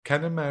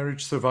Can a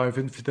marriage survive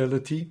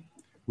infidelity?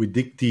 We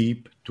dig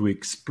deep to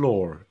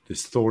explore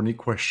this thorny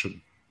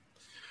question.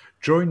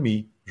 Join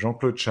me,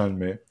 Jean-Claude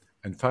Chalmet,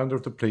 and founder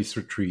of the Place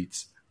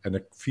Retreats and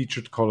a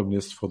featured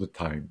columnist for The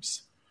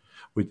Times,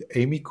 with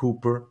Amy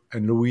Cooper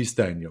and Louise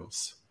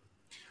Daniels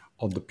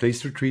on the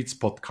Place Retreats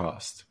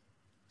podcast.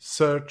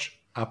 Search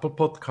Apple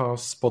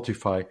Podcasts,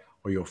 Spotify,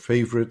 or your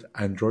favorite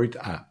Android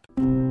app.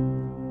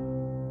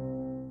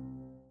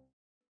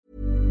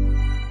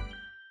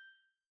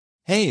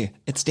 Hey,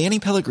 it's Danny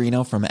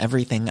Pellegrino from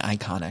Everything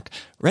Iconic.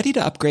 Ready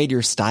to upgrade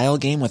your style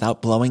game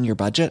without blowing your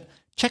budget?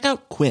 Check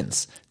out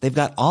Quince. They've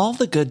got all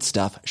the good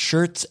stuff,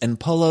 shirts and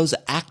polos,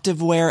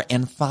 activewear,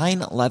 and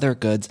fine leather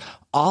goods,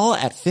 all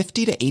at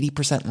 50 to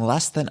 80%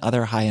 less than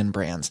other high-end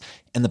brands.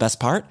 And the best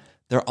part?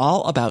 They're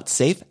all about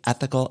safe,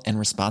 ethical, and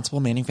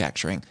responsible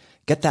manufacturing.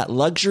 Get that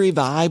luxury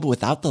vibe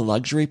without the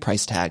luxury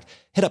price tag.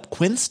 Hit up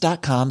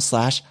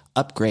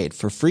quince.com/upgrade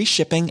for free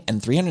shipping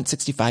and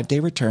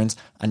 365-day returns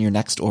on your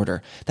next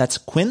order. That's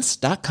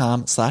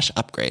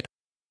quince.com/upgrade.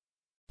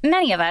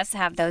 Many of us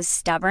have those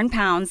stubborn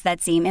pounds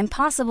that seem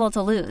impossible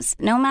to lose,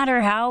 no matter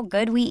how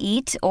good we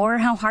eat or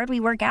how hard we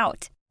work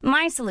out.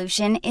 My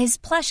solution is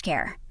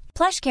PlushCare.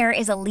 PlushCare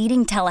is a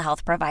leading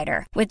telehealth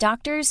provider with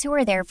doctors who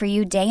are there for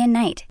you day and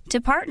night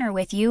to partner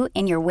with you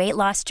in your weight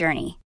loss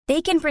journey.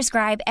 They can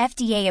prescribe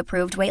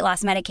FDA-approved weight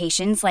loss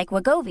medications like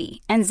Wegovy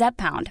and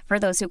Zepbound for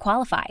those who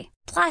qualify.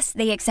 Plus,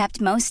 they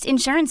accept most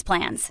insurance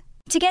plans.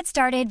 To get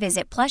started,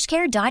 visit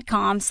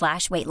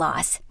plushcare.com/weight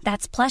loss.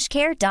 That's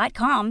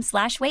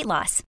plushcare.com/weight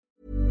loss.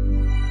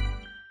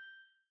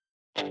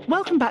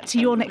 Welcome back to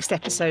Your Next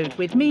Episode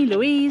with me,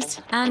 Louise.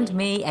 And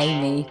me,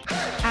 Amy.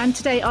 And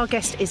today our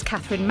guest is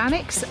Catherine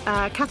Mannix.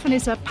 Catherine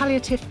is a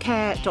palliative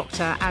care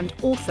doctor and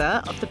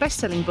author of the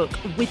best-selling book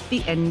With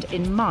the End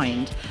in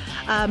Mind,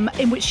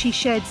 in which she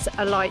sheds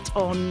a light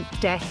on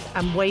death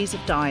and ways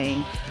of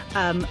dying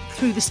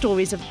through the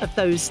stories of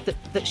those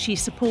that she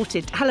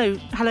supported. Hello,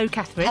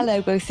 Catherine.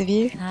 Hello, both of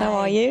you. Hi. How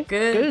are you?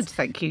 Good,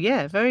 thank you.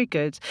 Yeah, very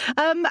good.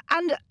 And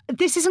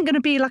this isn't going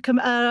to be like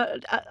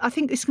I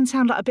think this can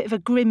sound like a bit of a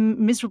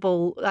grim,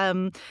 miserable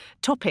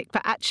topic,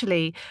 but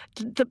actually,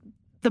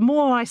 the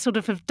more I sort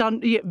of have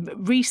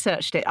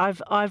researched it,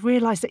 I've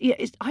realised that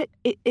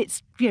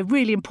it's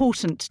really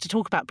important to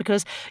talk about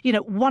because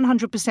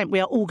 100% we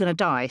are all going to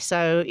die.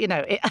 So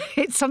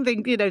it's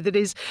something that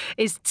is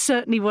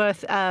certainly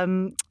worth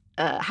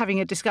having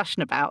a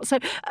discussion about. So,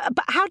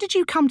 but how did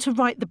you come to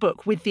write the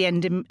book With the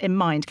End in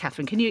Mind,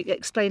 Catherine? Can you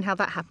explain how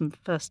that happened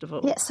first of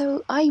all? Yeah,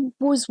 so I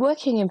was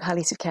working in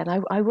palliative care.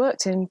 And I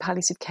worked in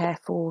palliative care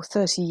for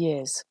 30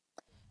 years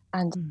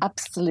and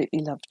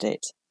absolutely loved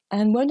it.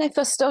 And when I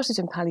first started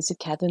in palliative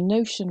care, the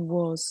notion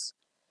was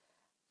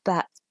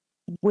that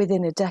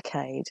within a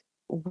decade,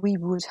 we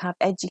would have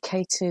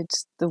educated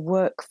the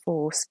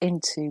workforce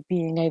into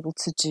being able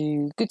to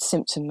do good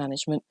symptom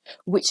management,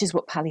 which is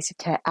what palliative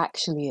care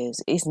actually is.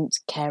 It isn't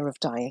care of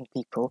dying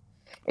people.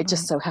 It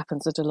just so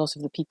happens that a lot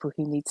of the people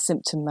who need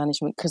symptom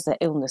management because their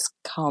illness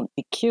can't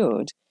be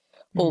cured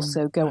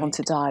also go on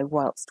to die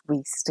whilst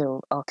we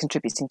still are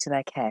contributing to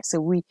their care.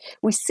 So we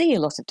see a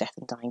lot of death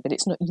and dying, but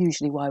it's not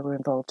usually why we're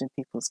involved in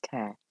people's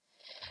care.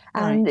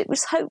 And it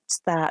was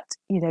hoped that,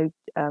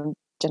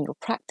 general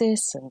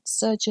practice and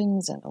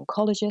surgeons and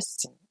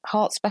oncologists and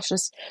heart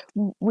specialists,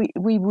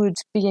 we would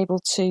be able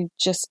to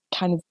just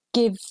kind of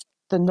give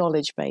the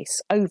knowledge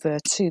base over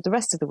to the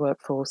rest of the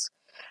workforce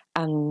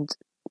and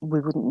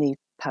we wouldn't need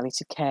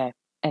palliative care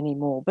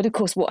anymore. But of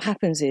course, what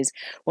happens is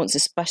once a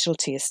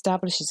specialty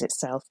establishes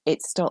itself,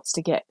 it starts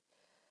to get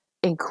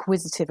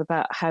inquisitive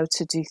about how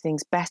to do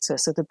things better.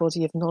 So the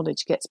body of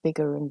knowledge gets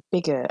bigger and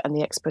bigger and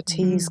the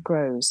expertise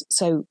grows.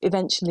 So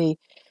eventually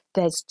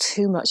there's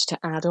too much to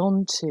add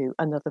on to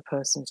another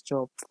person's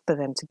job for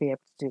them to be able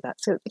to do that.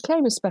 So it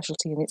became a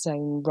specialty in its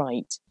own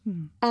right.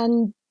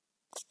 And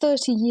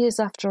 30 years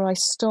after I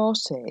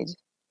started,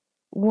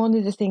 one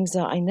of the things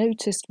that I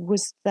noticed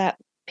was that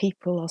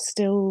people are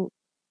still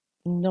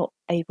not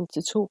able to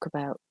talk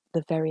about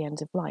the very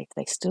end of life.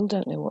 They still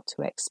don't know what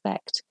to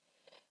expect.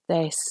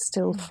 They're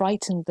still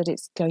frightened that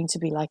it's going to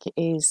be like it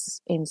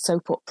is in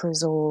soap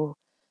operas or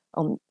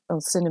on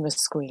cinema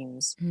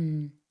screens.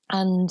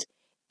 And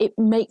it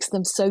makes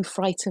them so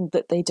frightened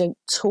that they don't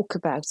talk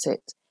about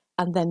it.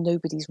 And then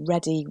nobody's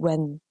ready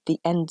when the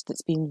end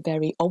that's been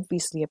very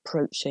obviously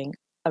approaching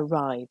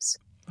arrives.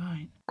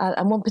 Right.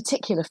 And one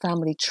particular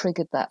family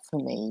triggered that for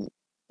me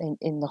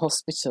in the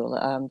hospital,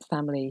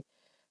 family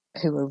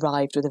who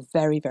arrived with a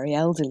very, very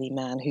elderly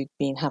man who'd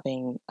been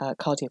having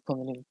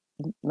cardiopulmonary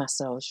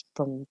massage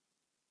from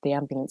the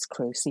ambulance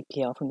crew,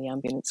 CPR from the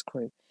ambulance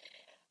crew,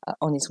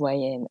 on his way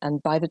in.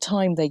 And by the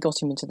time they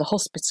got him into the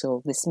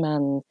hospital, this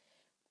man,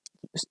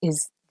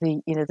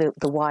 the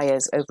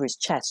wires over his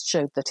chest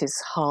showed that his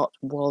heart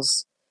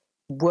was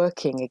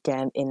working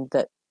again, in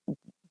that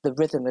the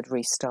rhythm had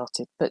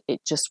restarted, but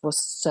it just was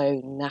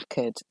so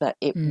knackered that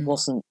it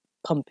wasn't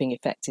pumping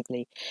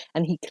effectively.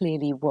 And he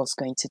clearly was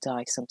going to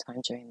die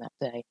sometime during that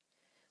day.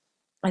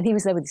 And he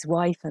was there with his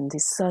wife and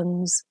his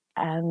sons,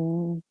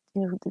 and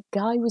the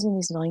guy was in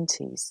his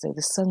 90s, so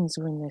the sons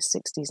were in their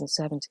 60s and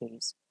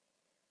 70s.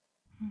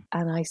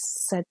 And I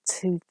said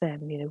to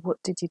them,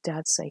 what did your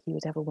dad say he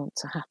would ever want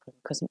to happen?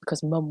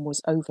 Because Mum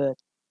was over,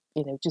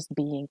 just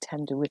being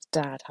tender with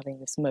Dad, having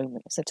this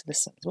moment. I said to the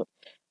sons,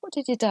 what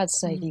did your dad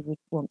say he would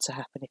want to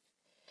happen if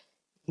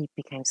he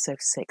became so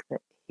sick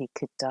that he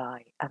could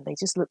die? And they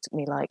just looked at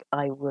me like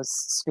I was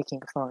speaking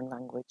a foreign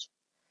language.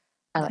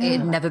 And it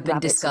had never been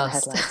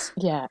discussed.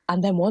 Yeah.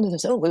 And then one of them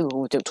said,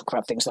 oh, don't talk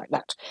about things like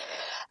that.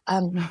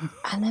 And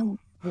then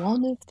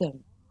one of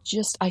them,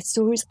 I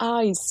saw his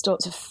eyes start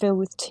to fill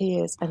with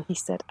tears, and he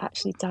said,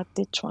 actually, Dad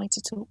did try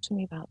to talk to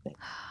me about this.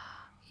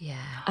 Yeah.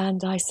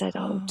 And I said,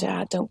 oh,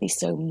 Dad, don't be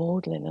so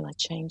maudlin, and I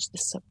changed the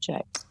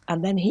subject.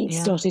 And then he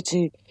started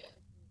to,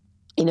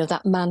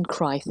 that man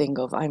cry thing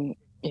of, I'm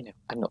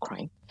not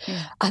crying.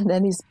 Yeah. And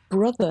then his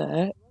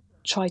brother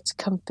tried to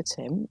comfort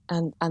him,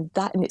 and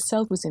that in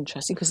itself was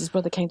interesting because his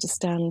brother came to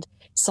stand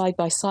side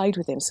by side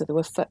with him, so they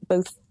were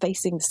both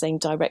facing the same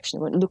direction.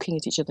 They weren't looking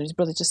at each other. His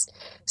brother just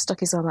stuck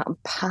his arm out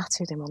and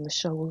patted him on the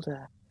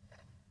shoulder,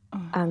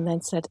 and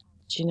then said,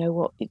 do you know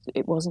what,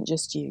 it wasn't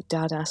just you.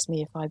 Dad asked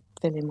me if I'd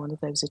fill in one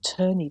of those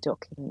attorney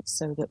documents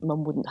so that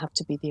Mum wouldn't have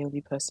to be the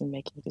only person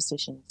making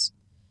decisions.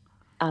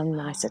 And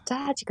I said,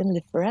 Dad, you're going to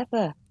live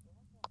forever.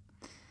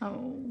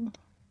 Oh.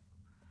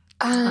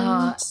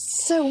 And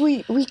so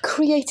we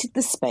created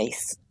the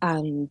space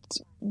and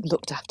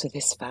looked after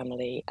this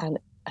family, and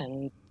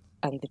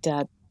the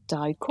dad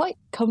died quite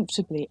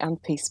comfortably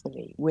and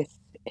peacefully with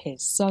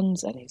his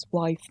sons and his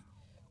wife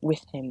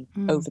with him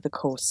over the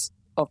course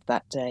of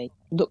that day,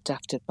 looked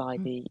after by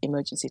the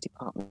emergency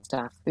department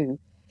staff who,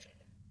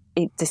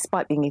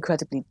 despite being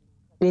incredibly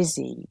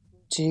busy,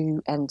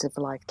 do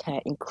end-of-life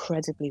care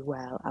incredibly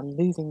well, and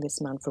moving this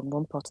man from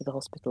one part of the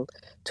hospital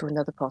to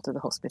another part of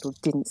the hospital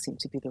didn't seem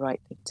to be the right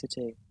thing to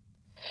do.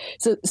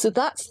 So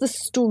that's the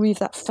story of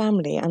that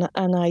family, and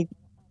I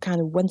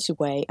kind of went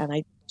away, and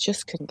I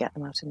just couldn't get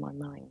them out of my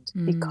mind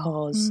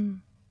because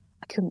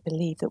I couldn't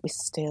believe that we're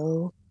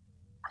still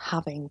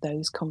having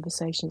those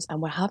conversations,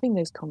 and we're having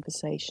those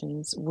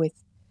conversations with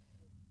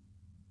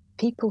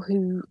people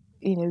who,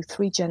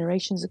 3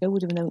 generations ago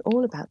would have known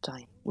all about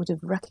dying, would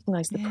have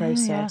recognised the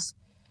process,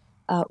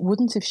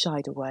 wouldn't have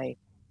shied away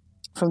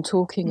from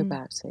talking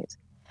about it.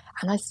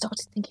 And I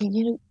started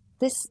thinking,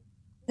 this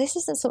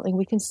isn't something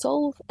we can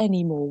solve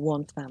anymore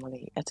one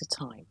family at a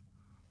time.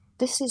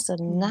 This is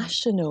a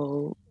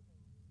national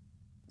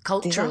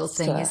cultural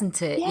disaster. thing,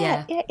 isn't it?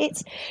 Yeah.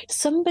 It's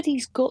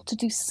somebody's got to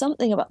do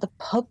something about the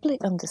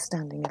public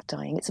understanding of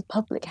dying. It's a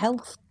public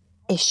health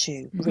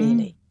issue,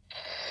 really.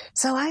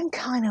 So I'm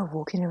kind of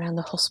walking around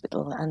the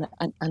hospital and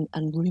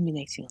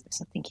ruminating on this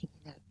and thinking,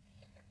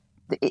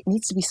 that it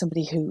needs to be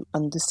somebody who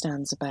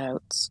understands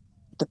about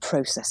the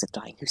process of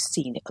dying, who's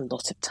seen it a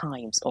lot of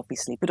times,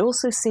 obviously, but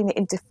also seen it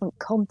in different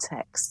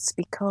contexts,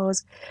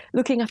 because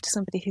looking after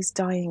somebody who's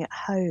dying at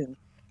home,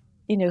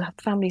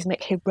 families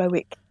make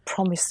heroic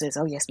promises.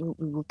 Oh, yes,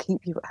 we will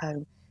keep you at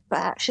home. But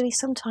actually,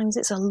 sometimes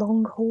it's a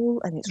long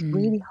haul and it's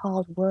really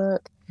hard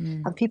work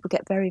and people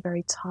get very,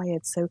 very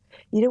tired. So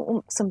you don't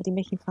want somebody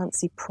making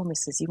fancy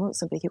promises. You want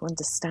somebody who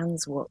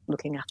understands what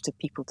looking after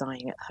people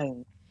dying at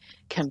home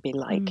can be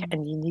like.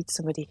 And you need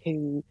somebody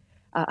who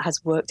has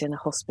worked in a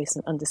hospice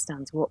and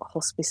understands what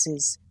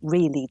hospices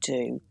really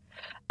do.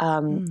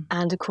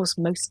 And, of course,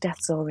 most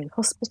deaths are in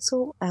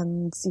hospital,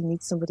 and you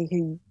need somebody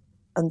who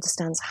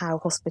understands how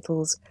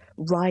hospitals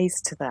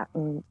rise to that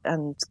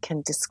and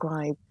can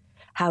describe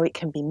how it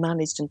can be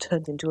managed and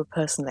turned into a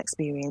personal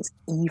experience,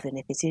 even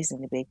if it is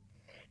in a big,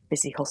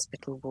 busy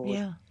hospital ward.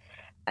 Yeah.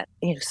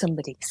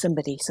 Somebody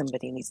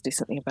needs to do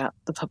something about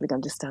the public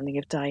understanding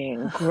of dying.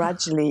 And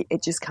gradually,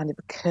 it just kind of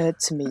occurred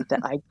to me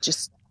that I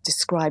just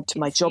described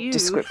my job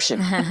description.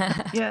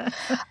 Yeah.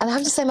 And I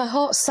have to say, my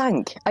heart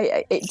sank.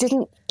 It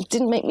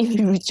didn't make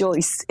me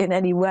rejoice in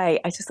any way.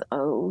 I just,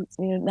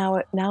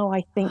 now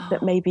I think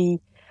that maybe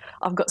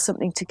I've got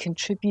something to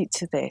contribute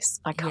to this.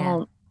 I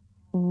can't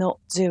not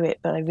do it,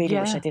 but I really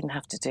wish I didn't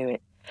have to do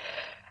it.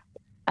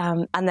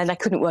 And then I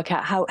couldn't work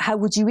out how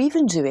would you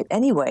even do it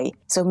anyway?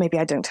 So maybe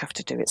I don't have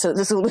to do it. So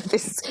there's all of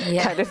this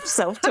kind of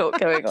self-talk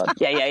going on.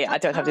 Yeah, I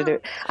don't have to do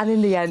it. And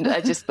in the end,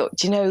 I just thought,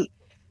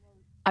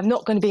 I'm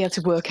not going to be able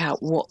to work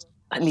out what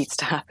needs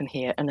to happen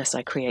here unless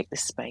I create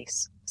this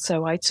space.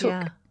 So I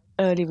took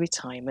early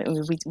retirement.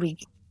 We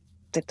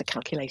did the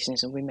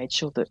calculations and we made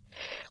sure that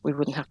we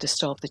wouldn't have to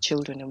starve the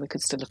children and we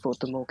could still afford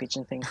the mortgage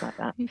and things like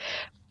that.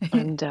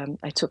 And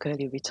I took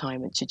early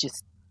retirement to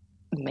just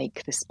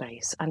make the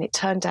space. And it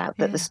turned out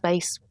that the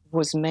space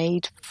was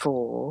made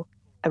for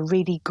a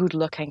really good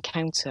luck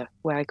encounter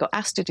where I got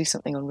asked to do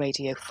something on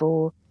Radio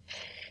 4.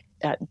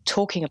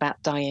 Talking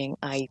about dying,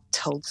 I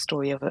told the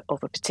story of a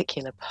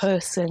particular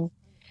person.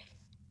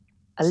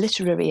 A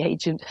literary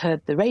agent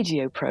heard the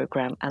radio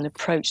programme and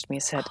approached me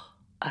and said,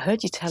 I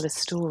heard you tell a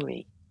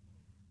story.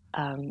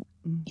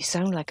 You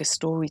sound like a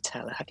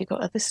storyteller. Have you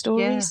got other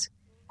stories?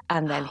 Yeah.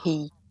 And then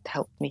he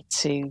helped me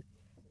to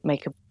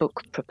make a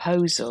book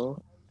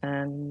proposal,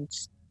 and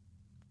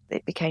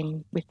it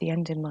became With the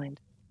End in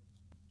Mind.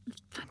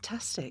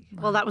 Fantastic.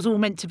 Well, that was all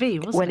meant to be,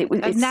 wasn't Well,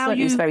 it? it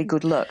certainly was very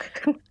good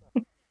luck.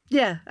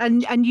 Yeah,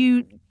 and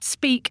you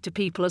speak to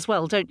people as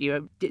well, don't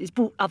you? It's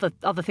brought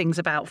other things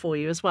about for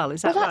you as well.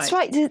 Is that right? Well, that's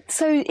right.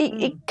 So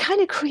it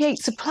kind of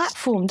creates a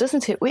platform,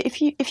 doesn't it?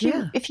 If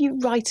you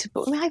write a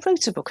book, I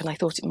wrote a book and I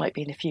thought it might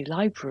be in a few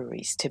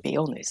libraries. To be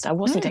honest, I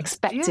wasn't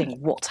expecting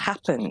what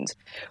happened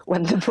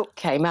when the book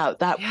came out.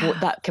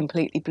 That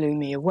completely blew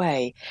me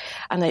away,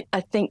 and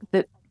I think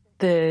that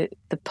the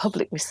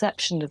public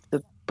reception of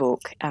the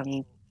book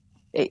and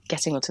it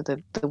getting onto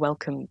the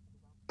Wellcome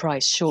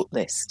Prize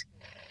shortlist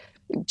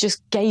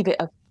just gave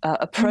it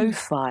a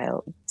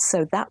profile.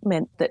 So that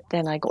meant that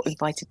then I got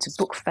invited to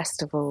book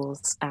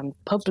festivals and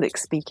public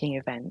speaking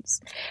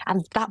events,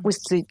 and that was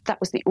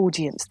the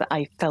audience that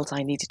I felt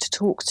I needed to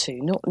talk to,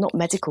 not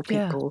medical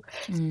people,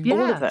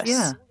 all of us.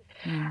 Yeah.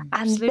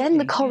 And then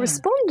the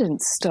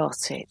correspondence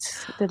started,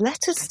 the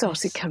letters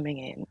started coming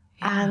in,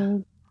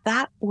 and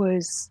that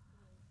was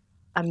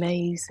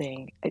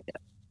amazing,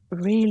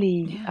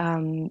 really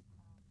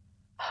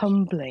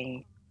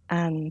humbling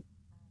and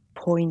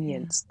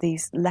poignant.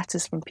 These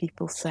letters from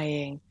people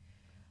saying,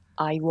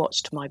 I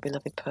watched my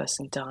beloved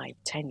person die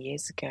 10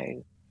 years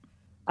ago,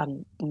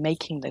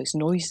 making those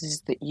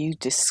noises that you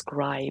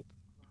describe,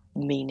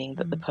 meaning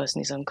that the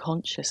person is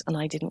unconscious, and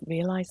I didn't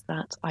realise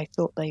that. I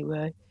thought they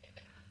were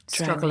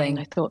struggling.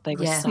 I thought they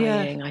were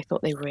sighing. I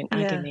thought they were in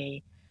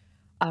agony.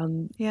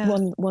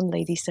 One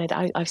lady said,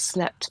 I've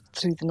slept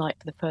through the night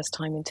for the first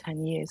time in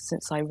 10 years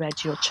since I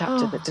read your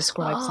chapter that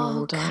describes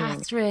normal dying.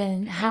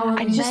 Catherine, how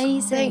amazing. I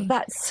just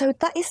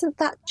think isn't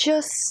that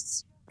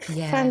just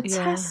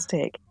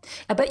fantastic?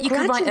 I bet you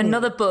could write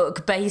another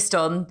book based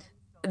on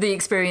the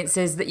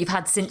experiences that you've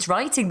had since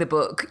writing the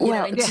book.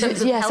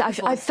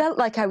 I felt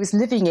like I was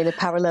living in a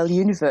parallel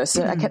universe.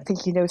 I kept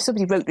thinking, if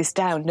somebody wrote this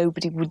down,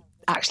 nobody would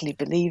actually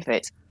believe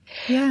it.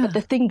 Yeah. But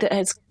the thing that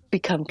has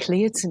become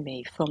clear to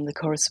me from the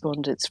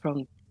correspondence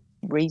from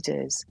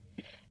readers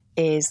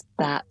is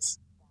that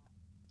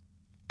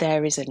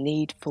there is a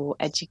need for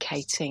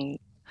educating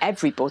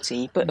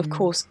everybody, but of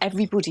course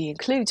everybody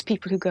includes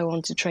people who go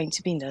on to train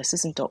to be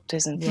nurses and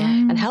doctors and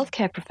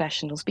healthcare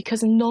professionals,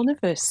 because none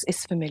of us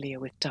is familiar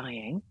with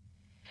dying.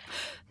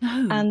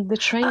 No. And the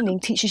training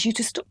teaches you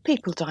to stop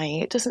people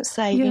dying. It doesn't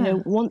say,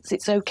 once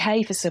it's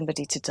okay for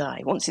somebody to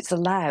die, once it's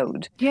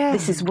allowed,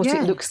 this is what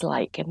it looks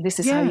like, and this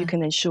is how you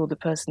can ensure the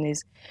person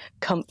is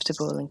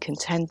comfortable and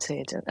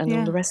contented and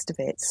all the rest of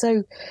it.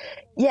 So,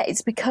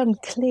 it's become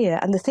clear.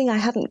 And the thing I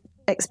hadn't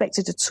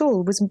expected at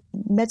all was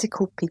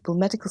medical people,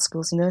 medical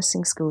schools,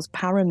 nursing schools,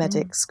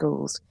 paramedic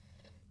schools,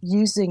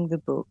 using the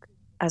book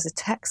as a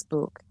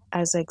textbook,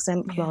 as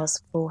exemplars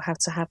for how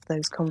to have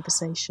those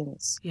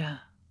conversations. Yeah.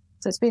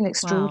 So it's been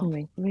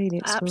extraordinary, really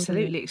extraordinary.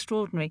 Absolutely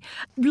extraordinary.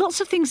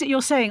 Lots of things that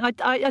you're saying. I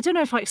don't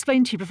know if I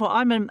explained to you before,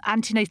 I'm an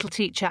antenatal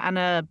teacher and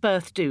a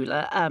birth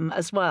doula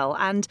as well.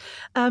 And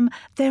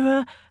there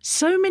are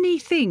so many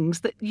things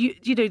that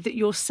that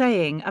you're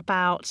saying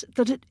about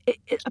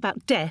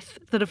about death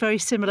that are very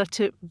similar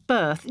to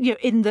birth.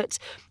 In that,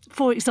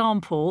 for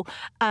example,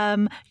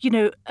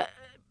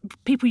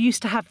 people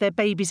used to have their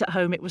babies at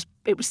home. It was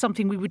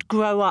something we would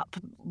grow up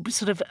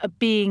sort of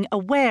being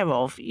aware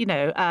of,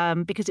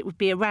 because it would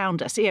be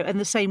around us. And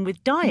the same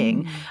with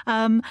dying.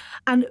 And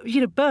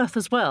birth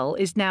as well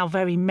is now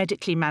very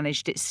medically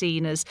managed. It's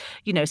seen as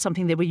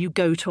something where you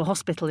go to a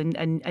hospital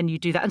and you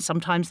do that, and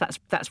sometimes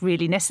that's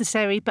really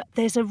necessary. But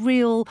there's a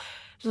real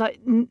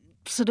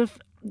sort of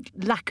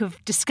lack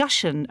of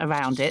discussion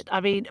around it. I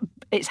mean,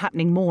 it's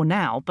happening more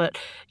now, but.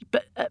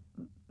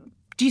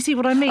 Do you see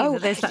what I mean? Oh,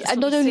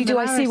 not only do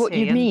I see what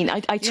you mean,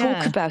 I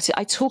talk about it.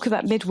 I talk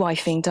about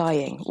midwifing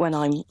dying when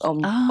I'm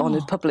on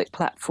a public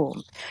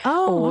platform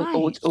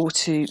or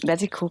to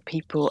medical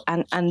people.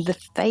 And the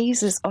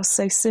phases are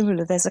so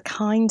similar. There's a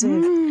kind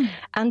of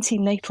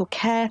antenatal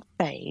care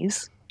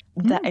phase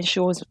that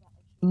ensures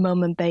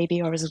mum and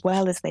baby are as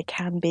well as they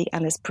can be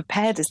and as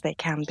prepared as they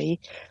can be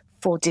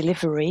for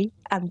delivery,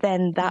 and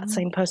then that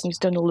same person who's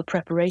done all the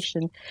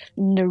preparation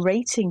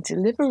narrating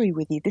delivery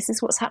with you. This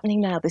is what's happening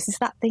now. This is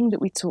that thing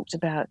that we talked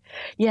about.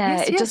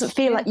 It doesn't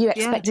feel like you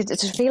expected it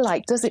to feel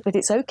like, does it? But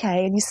it's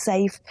okay, and you're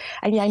safe.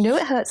 And I know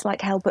it hurts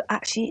like hell, but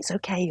actually it's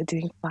okay. You're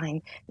doing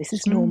fine. This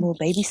is normal.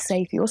 Baby's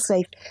safe. You're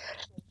safe.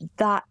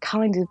 That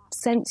kind of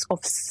sense of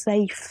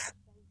safe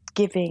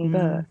giving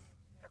birth.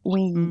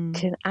 We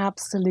can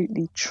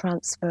absolutely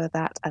transfer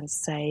that and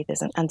say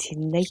there's an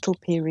antenatal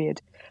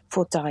period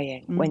for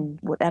dying when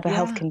whatever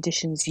health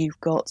conditions you've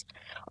got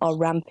are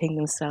ramping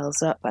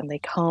themselves up and they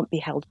can't be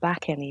held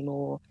back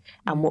anymore.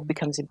 And what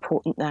becomes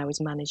important now is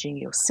managing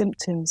your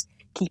symptoms,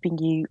 keeping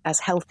you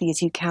as healthy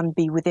as you can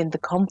be within the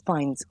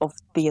confines of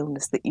the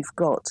illness that you've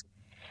got,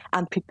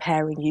 and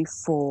preparing you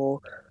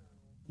for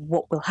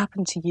what will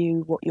happen to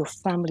you, what your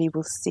family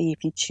will see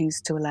if you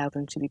choose to allow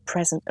them to be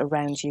present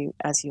around you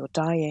as you're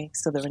dying,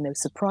 so there are no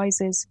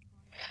surprises.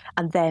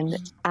 And then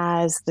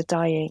as the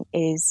dying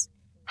is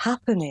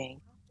happening,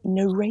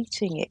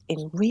 narrating it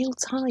in real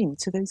time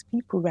to those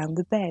people around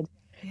the bed,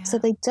 so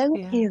they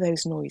don't hear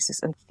those noises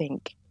and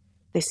think,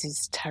 this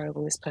is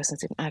terrible, this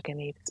person's in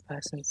agony, this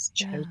person's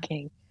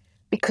choking,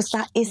 because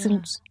that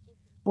isn't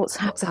what's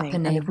happening.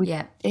 And if we,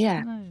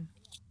 No.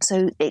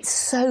 So it's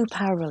so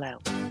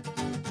parallel.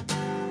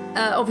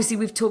 Obviously,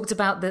 we've talked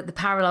about the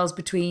parallels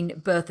between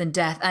birth and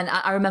death, and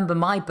I remember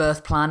my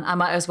birth plan. I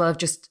might as well have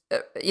just,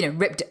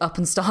 ripped it up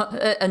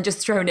and just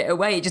thrown it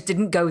away. It just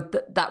didn't go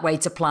that way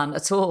to plan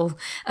at all.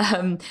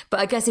 But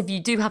I guess if you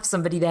do have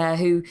somebody there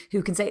who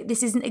can say,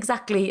 this isn't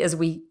exactly as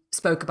we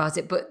spoke about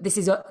it, but this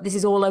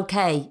is all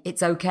okay.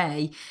 It's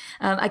okay.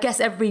 I guess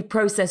every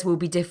process will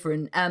be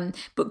different.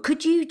 But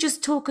could you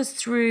just talk us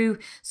through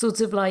sort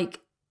of like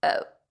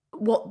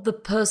what the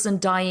person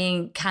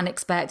dying can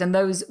expect, and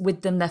those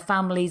with them, their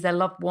families, their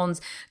loved ones?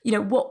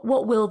 What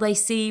will they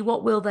see?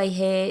 What will they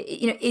hear?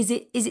 Is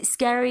it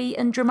scary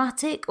and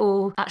dramatic,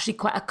 or actually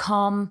quite a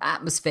calm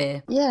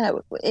atmosphere? Yeah,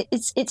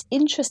 it's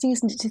interesting,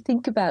 isn't it, to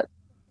think about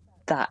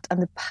that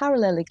and the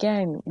parallel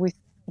again with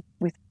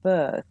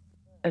birth.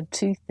 And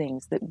two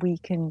things, that we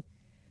can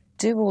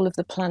do all of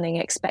the planning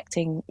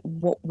expecting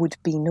what would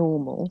be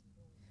normal,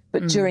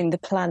 but during the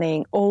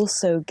planning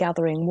also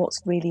gathering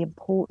what's really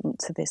important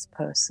to this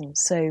person.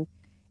 So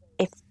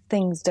if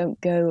things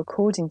don't go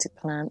according to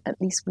plan,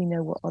 at least we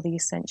know what are the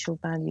essential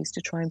values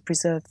to try and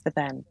preserve for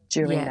them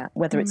during that,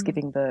 whether it's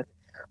giving birth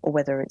or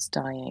whether it's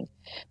dying.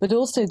 But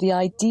also the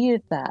idea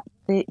that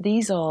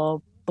these are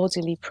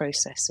bodily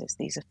processes,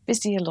 these are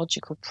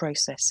physiological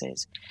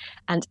processes,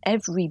 and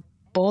every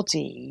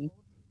body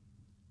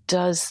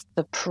does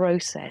the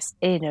process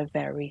in a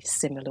very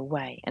similar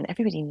way. And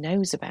everybody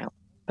knows about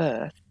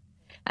birth,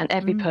 and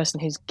every person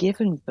who's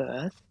given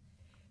birth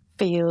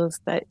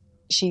feels that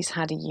she's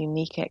had a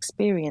unique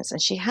experience,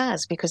 and she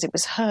has, because it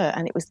was her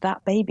and it was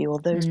that baby or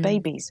those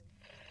babies.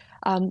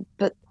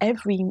 But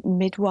every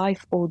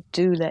midwife or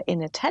doula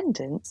in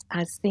attendance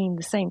has seen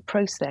the same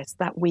process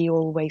that we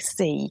always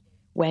see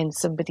when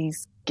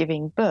somebody's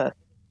giving birth.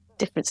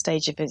 Different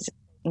stage of it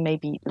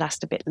maybe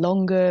last a bit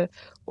longer,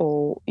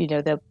 or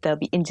there'll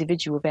be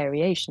individual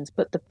variations,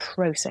 but the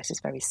process is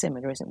very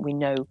similar, isn't it? We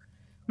know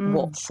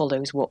what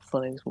follows what.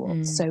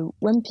 So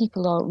when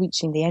people are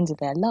reaching the end of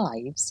their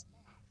lives,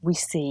 we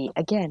see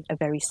again a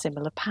very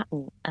similar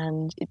pattern.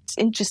 And it's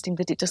interesting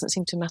that it doesn't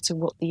seem to matter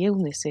what the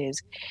illness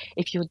is.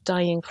 If you're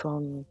dying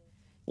from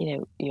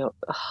your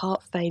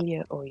heart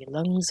failure, or your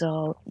lungs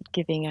are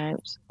giving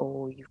out,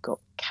 or you've got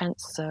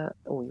cancer,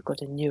 or you've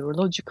got a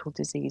neurological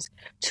disease,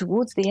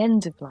 towards the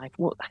end of life,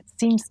 what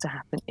seems to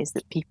happen is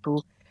that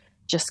people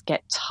just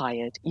get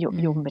tired.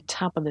 Your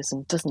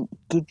metabolism doesn't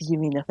give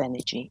you enough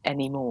energy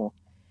anymore.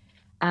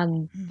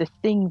 And the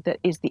thing that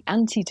is the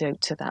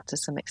antidote to that, to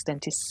some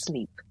extent, is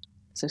sleep.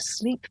 So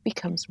sleep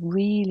becomes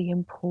really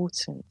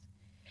important.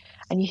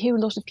 And you hear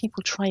a lot of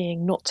people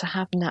trying not to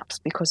have naps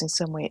because in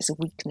some way it's a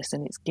weakness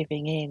and it's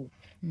giving in.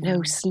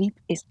 No, sleep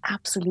is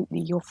absolutely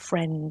your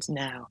friend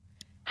now.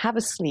 Have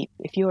a sleep.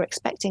 If you're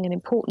expecting an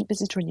important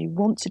visitor and you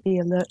want to be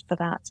alert for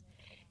that,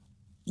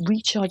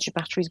 recharge your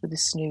batteries with a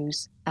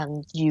snooze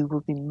and you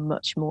will be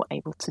much more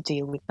able to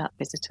deal with that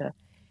visitor.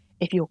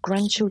 If your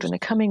grandchildren are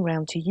coming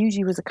round to use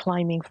you as a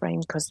climbing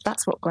frame, because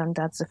that's what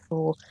granddads are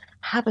for,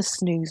 have a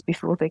snooze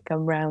before they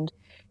come round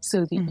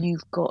so that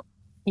you've got,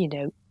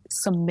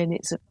 some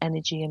minutes of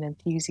energy and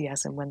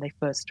enthusiasm when they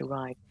first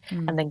arrive.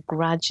 And then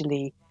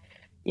gradually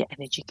your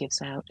energy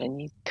gives out and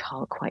you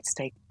can't quite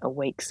stay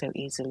awake so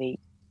easily,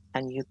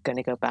 and you're going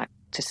to go back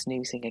to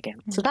snoozing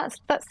again. So that's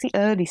the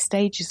early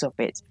stages of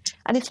it.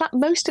 And in fact,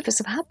 most of us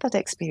have had that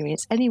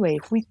experience anyway.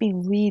 If we've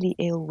been really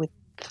ill with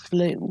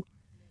flu,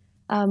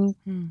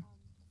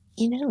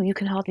 you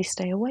can hardly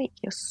stay awake.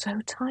 You're so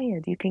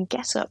tired. You can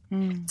get up,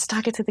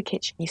 stagger to the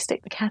kitchen, you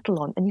stick the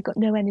kettle on, and you've got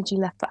no energy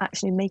left for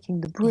actually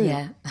making the brew.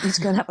 You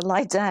just go and have a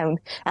lie down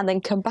and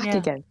then come back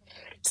again.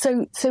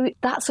 So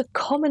that's a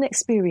common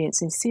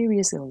experience in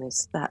serious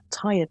illness, that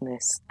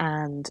tiredness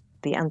and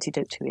the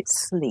antidote to it,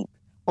 sleep,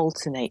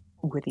 alternate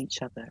with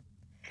each other.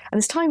 And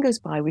as time goes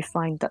by, we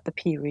find that the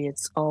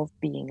periods of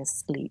being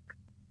asleep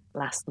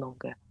last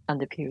longer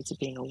and the periods of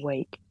being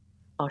awake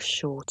are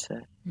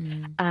shorter.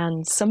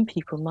 And some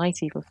people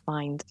might even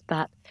find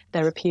that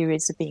there are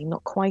periods of being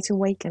not quite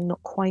awake and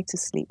not quite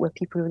asleep, where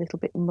people are a little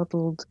bit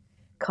muddled,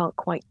 can't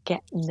quite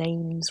get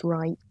names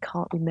right,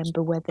 can't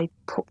remember where they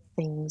put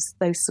things,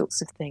 those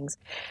sorts of things.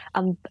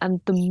 And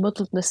the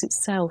muddledness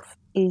itself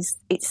it's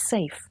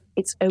safe,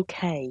 it's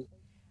okay.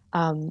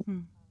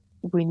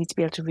 We need to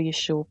be able to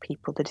reassure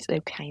people that it's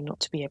okay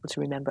not to be able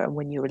to remember, and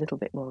when you're a little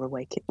bit more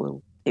awake, it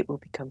will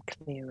become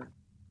clearer.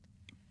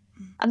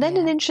 And then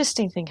an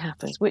interesting thing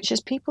happens, which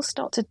is people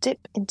start to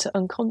dip into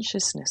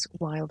unconsciousness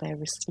while they're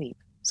asleep.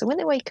 So when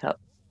they wake up,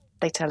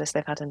 they tell us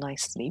they've had a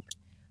nice sleep.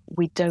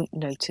 We don't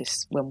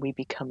notice when we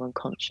become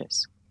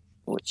unconscious,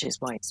 which is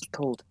why it's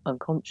called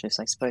unconscious,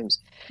 I suppose.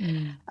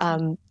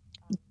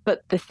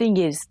 But the thing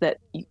is that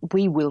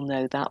we will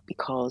know that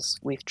because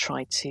we've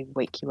tried to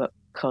wake you up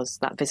because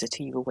that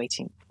visitor you were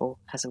waiting for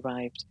has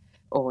arrived,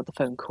 or the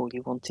phone call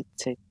you wanted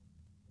to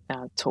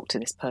talk to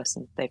this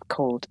person, they've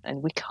called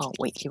and we can't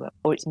wake you up,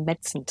 or it's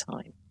medicine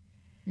time.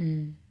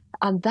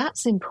 And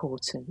that's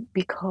important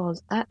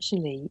because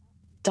actually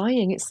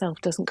dying itself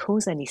doesn't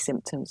cause any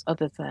symptoms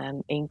other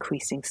than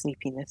increasing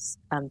sleepiness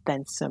and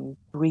then some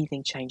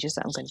breathing changes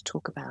that I'm going to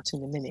talk about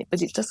in a minute.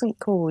 But it doesn't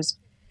cause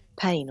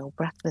pain or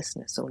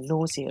breathlessness or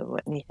nausea or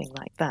anything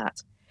like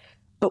that.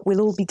 But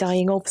we'll all be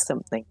dying of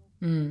something.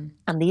 And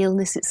the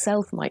illness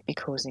itself might be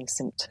causing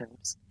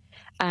symptoms.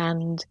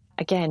 And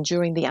again,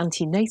 during the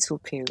antenatal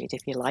period,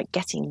 if you like,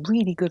 getting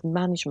really good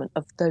management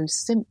of those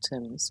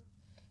symptoms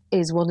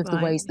is one of the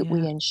ways that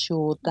we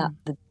ensure that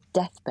the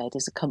deathbed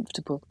is a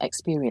comfortable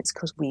experience,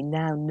 because we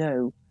now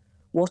know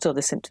what are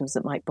the symptoms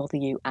that might bother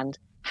you and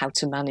how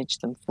to manage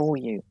them for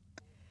you.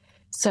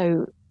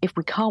 So if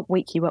we can't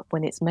wake you up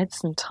when it's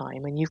medicine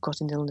time and you've got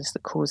an illness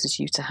that causes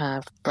you to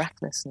have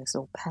breathlessness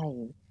or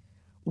pain,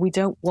 we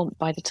don't want,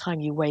 by the time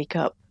you wake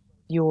up,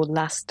 your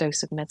last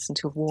dose of medicine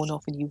to have worn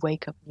off and you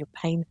wake up and your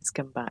pain has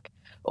come back,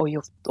 or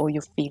you're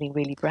feeling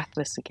really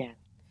breathless again.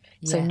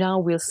 Yeah. So now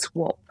we'll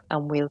swap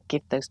and we'll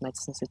give those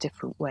medicines a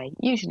different way,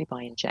 usually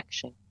by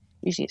injection.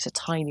 Usually it's a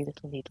tiny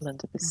little needle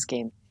under the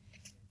skin.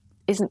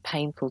 Isn't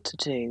painful to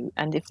do,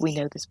 and if we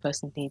know this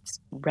person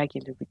needs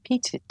regular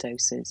repeated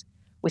doses,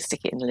 we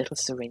stick it in a little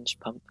syringe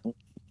pump. And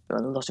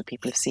a lot of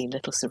people have seen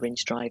little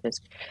syringe drivers,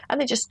 and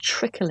they're just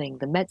trickling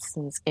the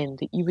medicines in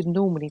that you would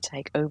normally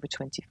take over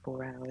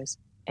 24 hours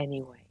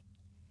anyway.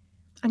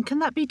 And can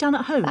that be done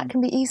at home? That can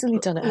be easily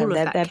done at home.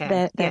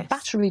 They're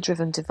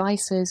battery-driven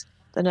devices.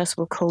 The nurse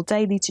will call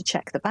daily to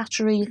check the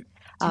battery.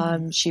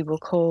 She will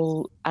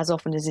call as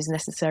often as is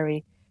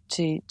necessary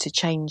to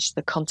change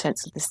the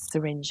contents of the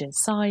syringe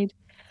inside.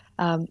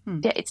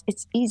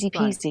 It's easy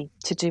peasy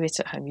to do it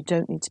at home. You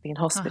don't need to be in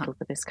hospital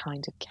for this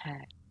kind of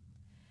care.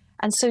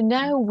 And so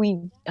now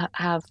we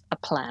have a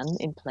plan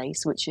in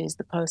place, which is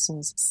the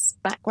person's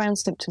background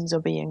symptoms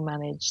are being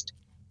managed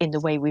in the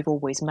way we've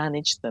always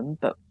managed them,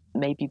 but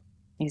maybe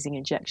using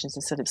injections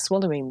instead of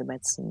swallowing the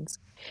medicines.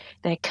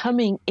 They're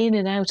coming in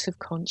and out of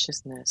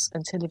consciousness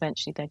until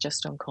eventually they're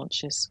just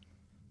unconscious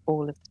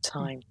all of the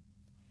time.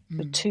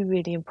 The two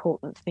really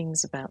important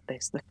things about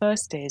this. The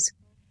first is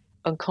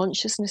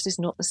unconsciousness is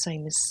not the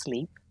same as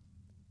sleep.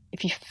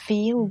 If you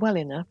feel well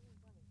enough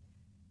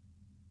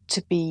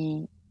to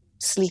be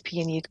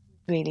sleepy and you'd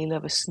really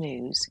love a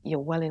snooze, you're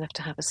well enough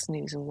to have a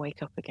snooze and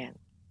wake up again,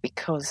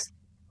 because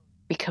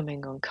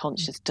becoming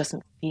unconscious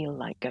doesn't feel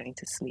like going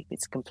to sleep.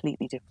 It's a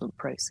completely different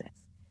process.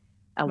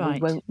 And we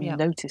won't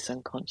notice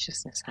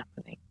unconsciousness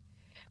happening.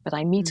 But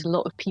I meet a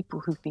lot of people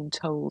who've been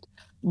told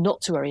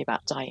not to worry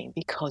about dying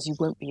because you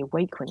won't be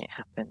awake when it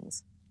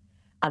happens.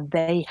 And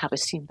they have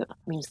assumed that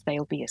means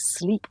they'll be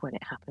asleep when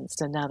it happens.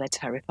 So now they're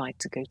terrified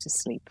to go to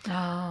sleep.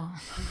 Oh,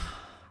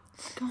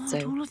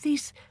 God, all of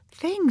these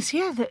things,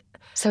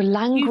 So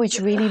language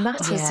really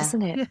matters,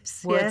 doesn't it?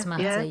 Yes, words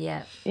matter,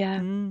 yeah.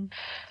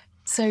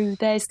 So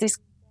there's this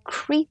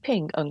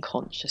creeping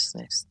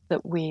unconsciousness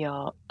that we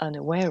are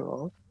unaware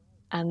of.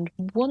 And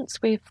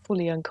once we're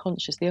fully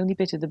unconscious, the only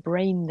bit of the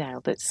brain now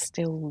that's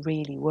still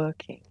really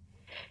working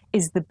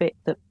is the bit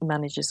that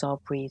manages our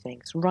breathing.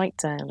 It's right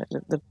down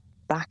at the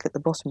back, at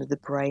the bottom of the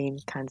brain,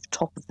 kind of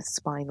top of the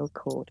spinal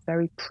cord,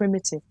 very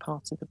primitive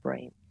part of the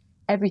brain.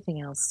 Everything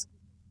else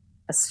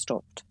has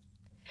stopped.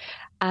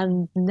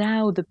 And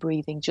now the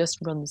breathing just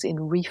runs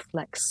in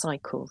reflex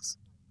cycles.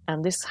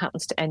 And this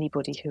happens to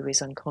anybody who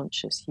is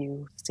unconscious.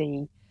 You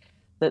see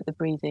that the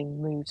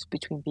breathing moves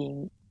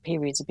between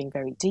periods of being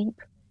very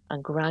deep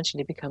and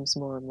gradually becomes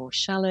more and more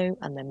shallow,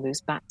 and then moves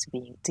back to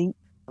being deep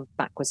and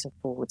backwards and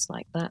forwards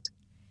like that.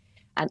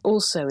 And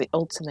also it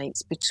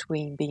alternates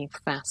between being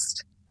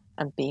fast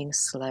and being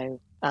slow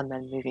and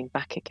then moving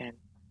back again.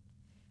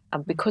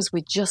 And because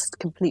we're just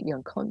completely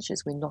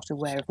unconscious, we're not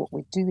aware of what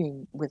we're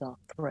doing with our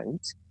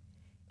throat,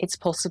 it's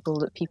possible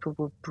that people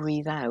will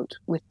breathe out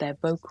with their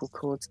vocal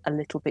cords a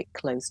little bit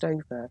closed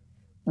over,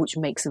 which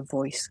makes a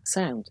voice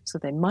sound. So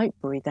they might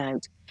breathe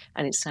out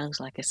and it sounds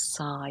like a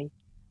sigh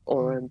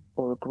or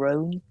a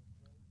groan,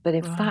 but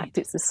in fact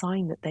it's a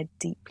sign that they're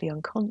deeply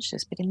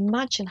unconscious. But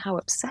imagine how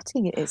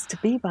upsetting it is to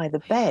be by the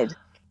bed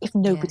if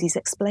nobody's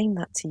explained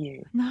that to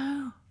you.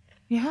 No.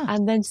 Yeah.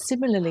 And then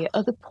similarly, at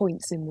other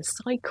points in the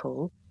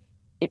cycle,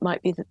 it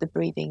might be that the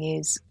breathing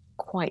is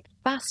quite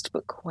fast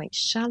but quite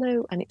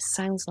shallow and it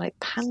sounds like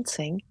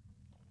panting,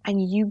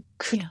 and you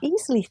could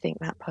easily think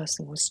that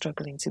person was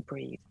struggling to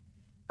breathe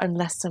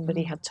unless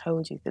somebody had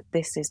told you that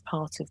this is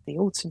part of the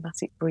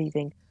automatic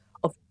breathing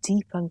of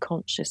deep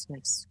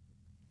unconsciousness.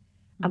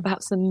 And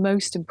perhaps the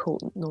most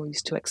important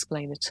noise to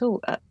explain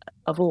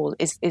of all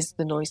is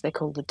the noise they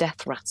call the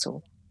death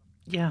rattle.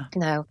 Yeah.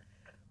 Now,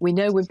 we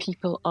know when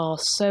people are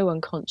so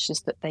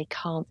unconscious that they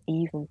can't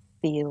even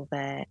feel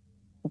their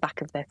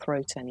back of their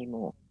throat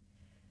anymore,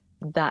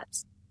 that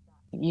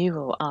you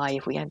or I,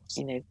 if we had,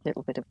 a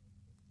little bit of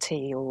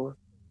tea or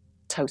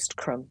toast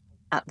crumb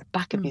at the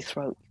back of your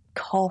throat,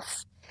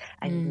 cough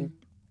and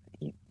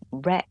you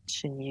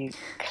retch and you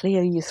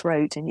clear your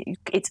throat, and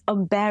it's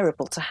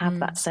unbearable to have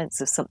that sense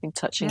of something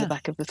touching the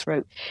back of the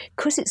throat,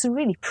 because it's a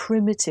really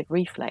primitive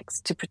reflex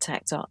to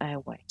protect our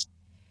airway.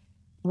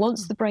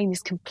 Once the brain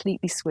is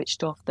completely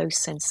switched off, those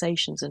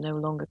sensations are no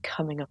longer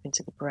coming up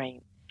into the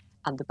brain,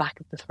 and the back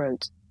of the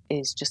throat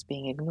is just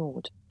being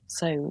ignored.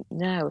 So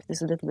now if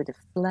there's a little bit of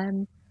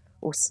phlegm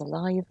or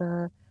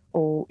saliva,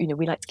 or,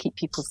 we like to keep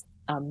people's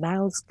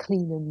mouths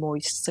clean and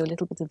moist, so a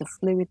little bit of the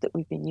fluid that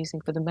we've been using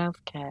for the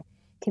mouth care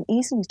can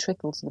easily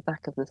trickle to the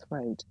back of the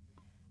throat.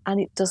 And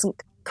it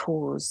doesn't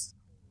cause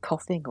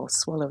coughing or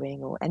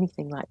swallowing or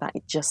anything like that.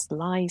 It just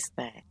lies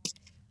there.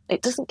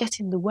 It doesn't get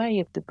in the way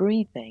of the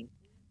breathing,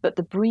 but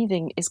the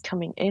breathing is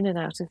coming in and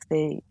out of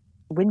the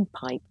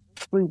windpipe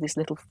through this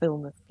little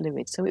film of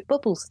fluid. So it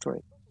bubbles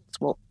through. It's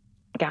what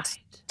gas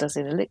does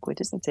in a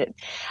liquid, isn't it?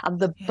 And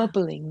the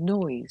bubbling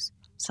noise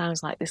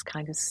sounds like this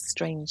kind of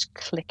strange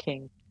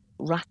clicking,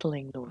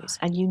 rattling noise.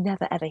 And you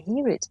never ever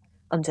hear it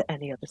under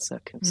any other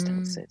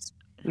circumstances.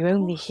 You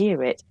only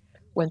hear it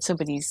when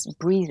somebody's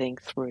breathing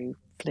through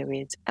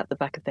fluid at the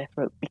back of their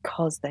throat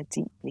because they're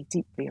deeply,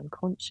 deeply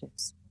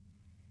unconscious.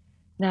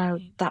 Now,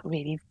 that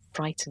really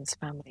frightens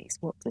families.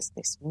 What does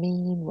this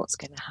mean? What's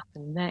going to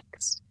happen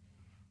next?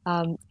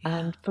 And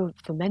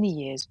for many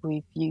years,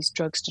 we've used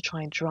drugs to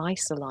try and dry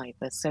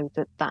saliva so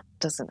that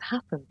doesn't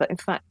happen. But in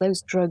fact,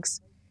 those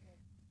drugs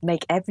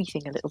make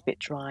everything a little bit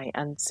dry.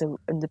 And so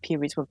in the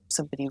periods where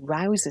somebody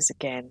rouses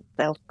again,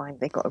 they'll find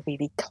they've got a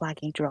really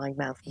claggy, dry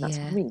mouth. And that's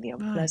really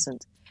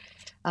unpleasant.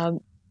 Right.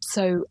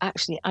 So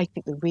actually, I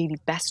think the really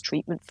best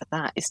treatment for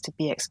that is to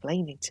be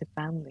explaining to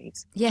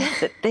families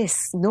that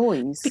this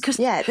noise,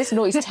 this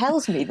noise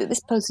tells me that this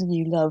person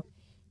you love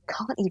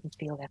can't even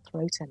feel their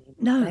throat anymore.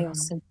 No, they are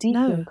so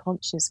deeply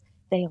unconscious.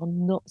 They are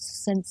not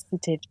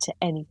sensitive to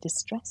any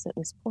distress at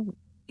this point.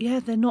 Yeah,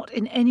 they're not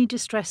in any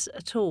distress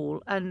at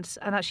all, and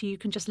actually you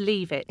can just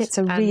leave it. It's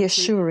a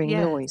reassuring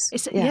noise.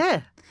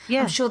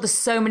 I'm sure there's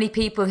so many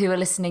people who are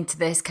listening to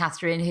this,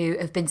 Catherine, who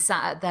have been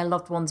sat at their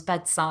loved one's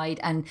bedside,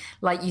 and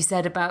like you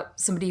said about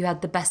somebody who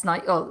had the best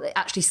night, or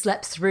actually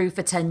slept through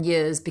for 10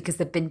 years because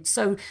they've been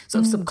so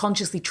sort of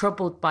subconsciously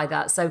troubled by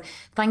that. So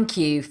thank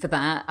you for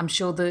that. I'm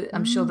sure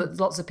that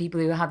lots of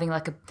people who are having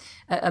like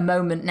a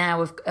moment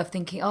now of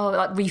thinking,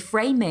 like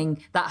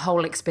reframing that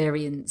whole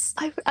experience.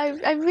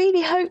 I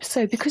really hope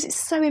so, because it's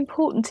so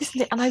important,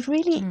 isn't it? And I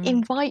really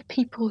invite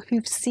people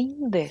who've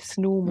seen this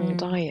normal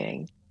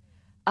dying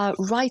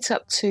right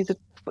up to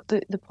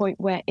the point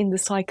where in the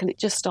cycle it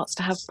just starts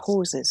to have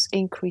pauses,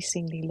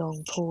 increasingly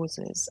long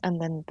pauses,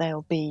 and then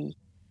there'll be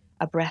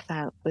a breath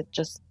out that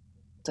just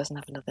doesn't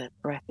have another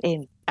breath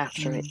in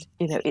after it.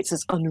 It's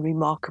as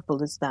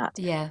unremarkable as that.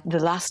 Yeah. The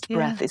last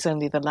breath is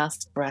only the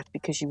last breath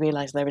because you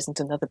realise there isn't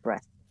another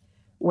breath.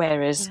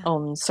 Whereas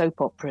on soap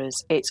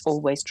operas, it's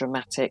always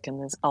dramatic and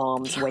there's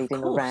arms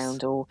waving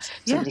around, or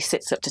somebody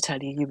sits up to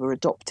tell you were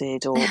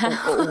adopted, or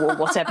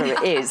whatever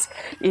it is.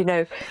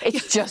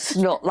 It's just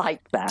not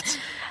like that.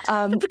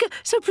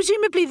 So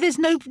presumably there's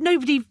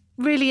nobody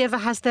really ever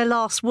has their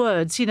last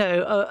words, do you know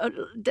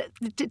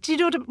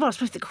what well, I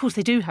suppose of course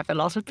they do have their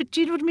last words, but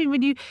do you know what I mean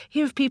when you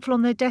hear of people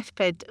on their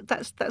deathbed?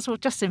 That's all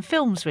just in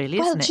films, really,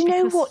 isn't it? Well, do you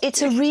know what?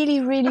 It's a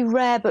really, really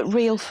rare but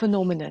real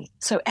phenomenon.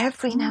 So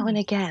every now and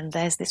again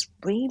there's this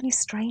really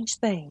strange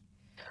thing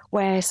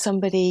where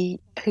somebody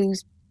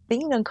who's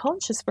been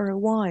unconscious for a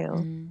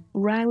while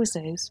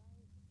rouses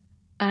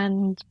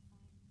and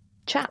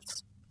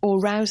chats, or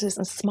rouses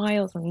and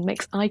smiles and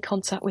makes eye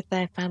contact with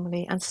their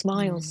family and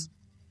smiles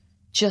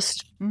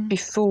just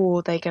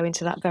before they go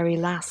into that very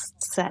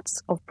last set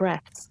of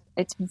breaths.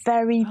 It's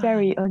very,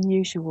 very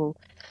unusual,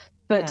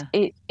 but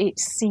it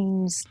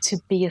seems to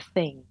be a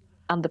thing.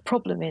 And the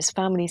problem is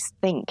families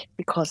think,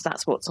 because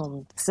that's what's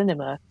on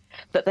cinema,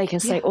 that they can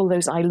say all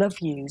those I love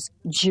yous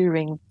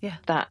during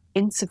that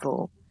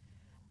interval.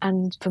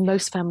 And for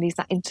most families,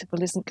 that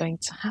interval isn't going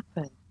to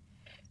happen.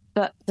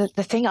 But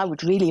the thing I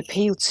would really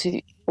appeal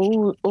to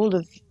all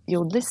of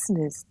your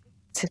listeners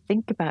to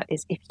think about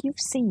is, if you've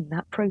seen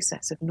that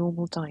process of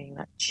normal dying,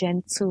 that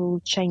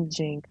gentle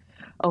changing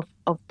of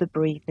the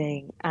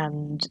breathing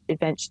and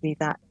eventually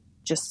that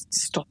just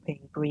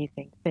stopping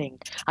breathing thing.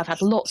 I've had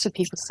lots of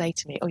people say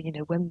to me,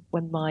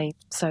 when my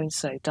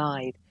so-and-so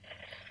died,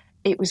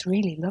 it was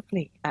really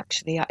lovely,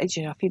 actually. I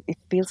feel it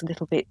feels a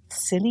little bit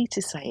silly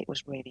to say it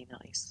was really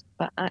nice,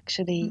 but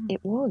actually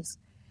it was.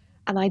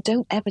 And I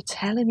don't ever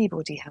tell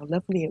anybody how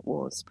lovely it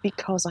was,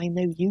 because I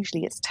know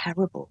usually it's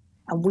terrible.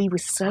 And we were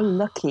so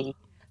lucky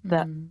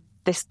that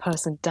this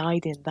person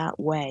died in that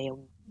way,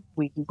 and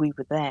we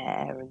were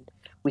there and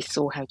we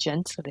saw how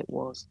gentle it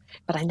was.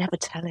 But I never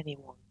tell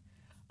anyone.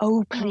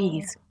 Oh,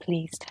 please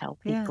tell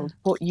people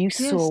what you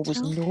saw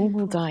was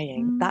normal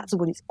dying. That's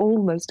what it's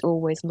almost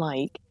always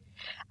like.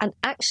 And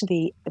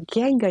actually,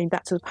 again, going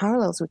back to the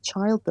parallels with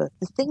childbirth,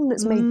 the thing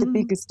that's made the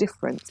biggest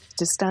difference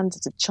to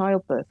standards of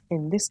childbirth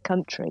in this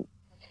country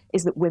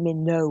is that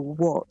women know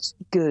what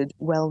good,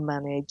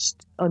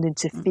 well-managed,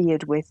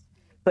 uninterfered with,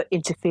 but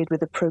interfered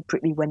with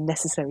appropriately when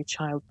necessary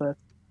childbirth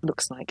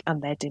looks like,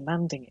 and they're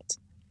demanding it.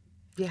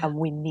 Yeah. And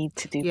we need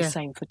to do the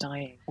same for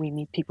dying. We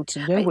need people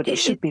to know what it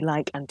should be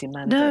like and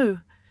demand it.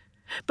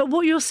 But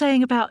what you're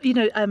saying about,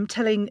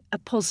 telling a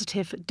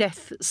positive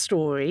death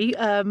story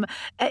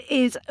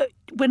is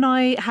when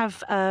I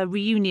have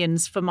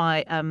reunions for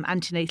my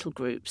antenatal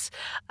groups,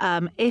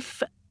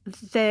 if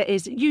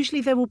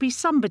there will be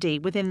somebody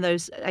within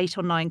those 8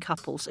 or 9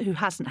 couples who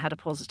hasn't had a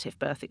positive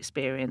birth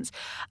experience,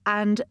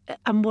 and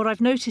what I've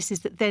noticed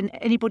is that then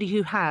anybody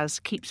who has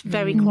keeps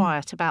very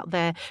quiet about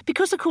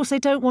because of course they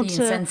don't want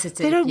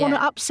want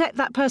to upset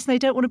that person, they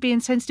don't want to be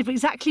insensitive.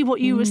 Exactly what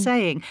you were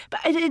saying, but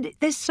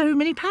there's so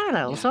many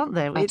parallels, aren't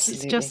there?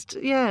 It's just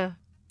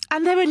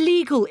And there are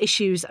legal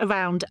issues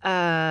around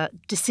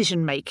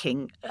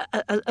decision-making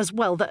as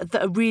well that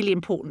are really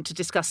important to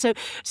discuss.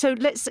 So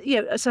let's,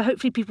 so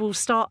hopefully people will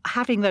start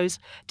having those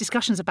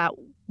discussions about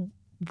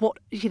what,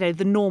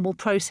 the normal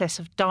process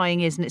of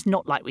dying is, and it's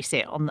not like we see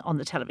it on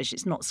the television.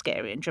 It's not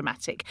scary and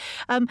dramatic.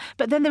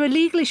 But then there are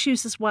legal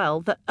issues as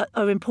well that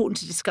are important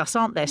to discuss,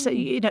 aren't there? So,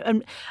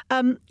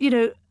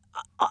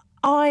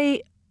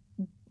 I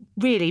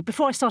really,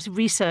 before I started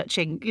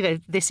researching,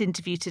 this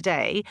interview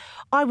today,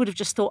 I would have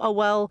just thought, oh,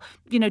 well,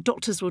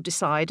 doctors will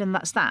decide and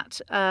that's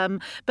that.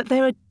 But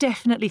there are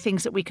definitely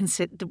things that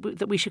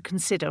we should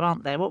consider,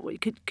 aren't there?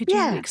 Could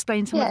you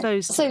explain some of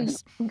those? So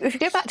if you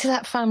go back to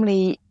that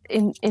family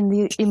in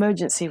the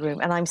emergency room,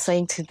 and I'm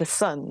saying to the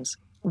sons,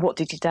 what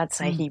did your dad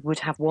say he would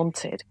have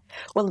wanted?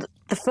 Well,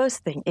 the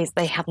first thing is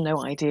they have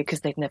no idea because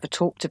they've never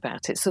talked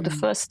about it. So the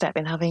first step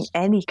in having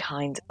any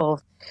kind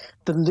of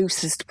the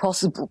loosest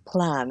possible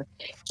plan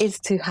is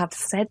to have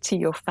said to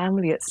your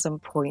family at some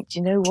point,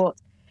 you know what,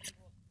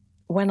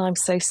 when I'm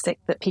so sick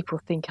that people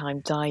think I'm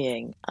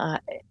dying,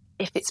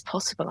 if it's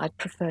possible, I'd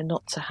prefer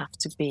not to have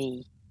to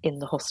be in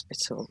the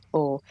hospital,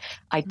 or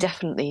I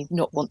definitely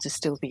not want to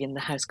still be in the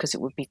house because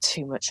it would be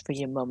too much for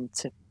your mum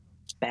to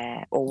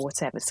bear, or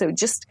whatever. So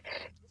just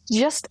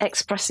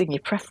expressing your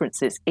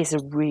preferences is a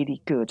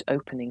really good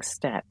opening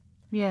step.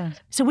 Yeah.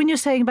 So when you're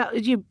saying about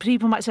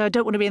people might say, I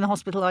don't want to be in the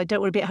hospital, I don't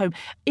want to be at home.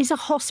 Is a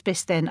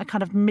hospice then a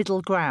kind of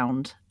middle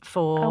ground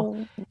for?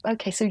 Oh,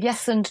 okay. So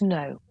yes and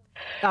no.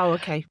 Oh,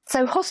 okay.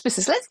 So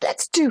hospices,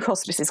 let's do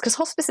hospices, because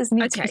hospices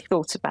need to be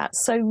thought about.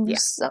 So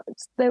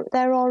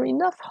there are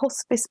enough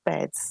hospice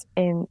beds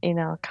in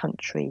our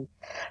country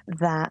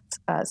that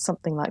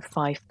something like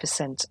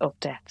 5% of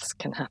deaths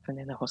can happen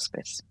in a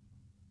hospice.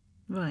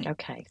 Right.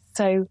 Okay.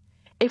 So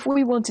if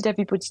we wanted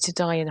everybody to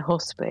die in a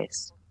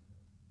hospice,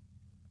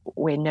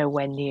 we're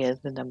nowhere near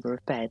the number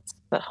of beds.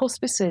 But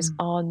hospices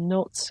are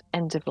not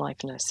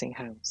end-of-life nursing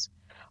homes.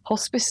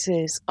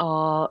 Hospices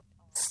are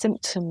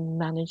symptom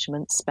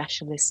management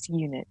specialist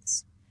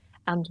units,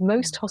 and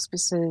most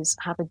hospices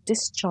have a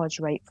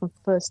discharge rate from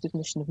first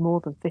admission of more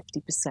than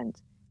 50%.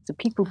 So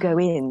people go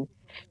in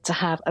to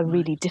have a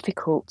really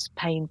difficult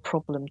pain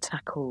problem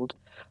tackled,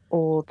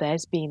 or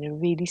there's been a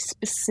really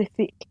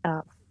specific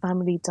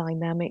family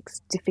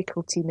dynamics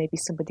difficulty. Maybe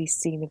somebody's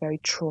seen a very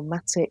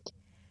traumatic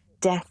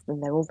death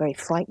and they're all very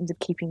frightened of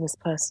keeping this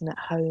person at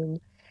home.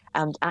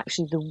 And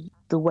actually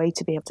the way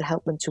to be able to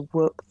help them to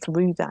work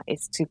through that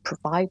is to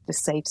provide the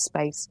safe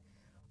space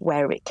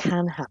where it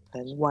can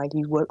happen while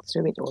you work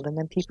through it all. And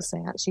then people say,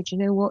 actually, do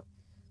you know what?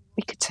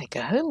 We could take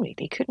her home,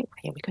 really, couldn't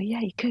we? And we go,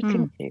 yeah, you could,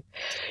 couldn't you?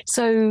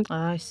 So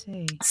I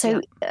see.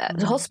 So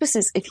the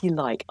hospices, if you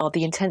like, are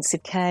the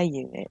intensive care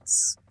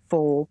units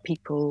for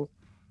people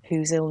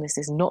whose illness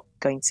is not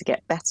going to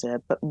get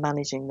better, but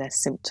managing their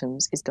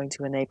symptoms is going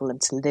to enable them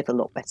to live a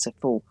lot better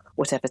for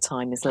whatever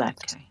time is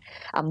left. Okay.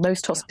 And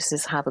most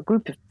hospices have a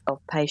group of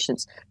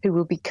patients who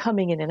will be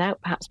coming in and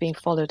out, perhaps being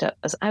followed up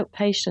as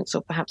outpatients,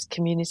 or perhaps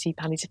community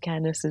palliative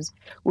care nurses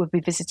will be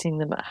visiting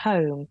them at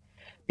home,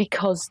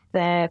 because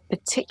their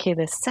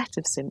particular set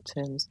of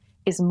symptoms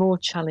is more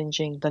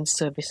challenging than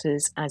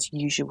services as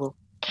usual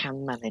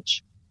can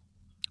manage.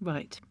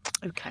 Right.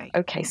 Okay.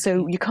 Okay,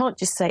 so you can't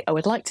just say, oh,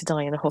 I'd like to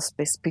die in a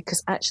hospice,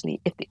 because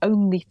actually if the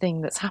only thing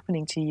that's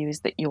happening to you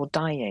is that you're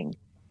dying,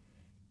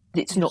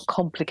 it's not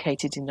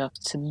complicated enough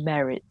to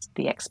merit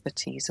the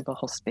expertise of a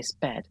hospice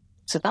bed.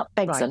 So that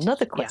begs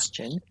another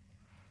question.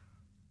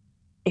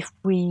 If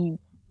we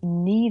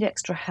need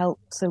extra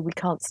help so we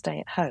can't stay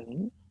at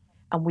home,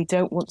 and we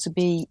don't want to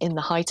be in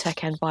the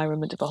high-tech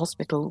environment of a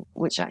hospital,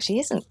 which actually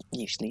isn't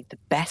usually the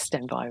best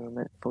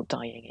environment for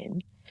dying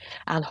in,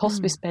 and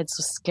hospice beds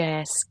are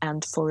scarce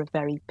and for a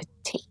very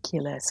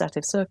particular set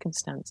of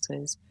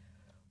circumstances.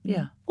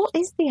 Yeah. What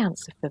is the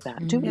answer for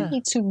that? Do we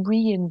need to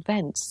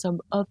reinvent some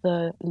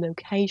other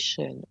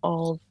location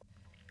of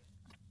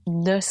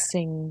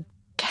nursing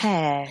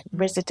care,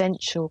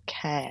 residential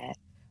care,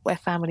 where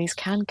families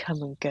can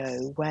come and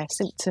go, where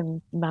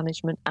symptom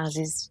management as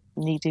is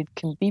needed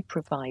can be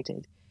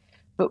provided,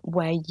 but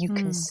where you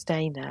can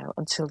stay now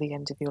until the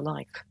end of your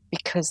life?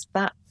 Because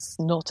that's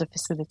not a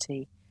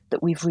facility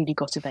that we've really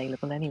got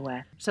available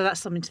anywhere. So that's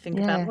something to think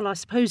about. Well, I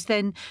suppose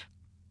then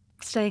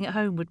staying at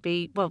home would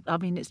be, well, I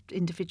mean, it's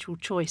individual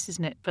choice,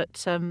 isn't it?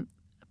 But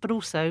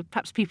also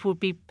perhaps people would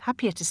be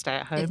happier to stay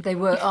at home if they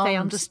were if they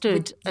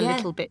understood a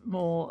little bit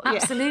more.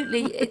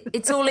 Absolutely.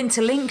 It's all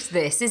interlinked,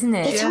 this, isn't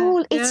it?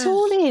 It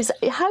all is.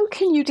 How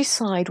can you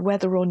decide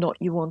whether or not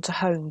you want a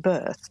home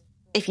birth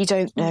if you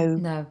don't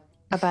know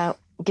about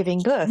giving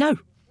birth? No.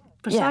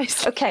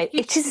 Precisely. Yeah. Okay,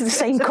 it is the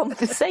same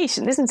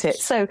conversation, isn't it?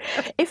 So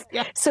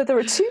so there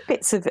are two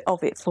bits of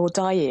it for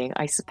dying,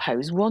 I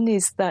suppose. One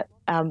is that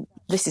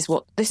this is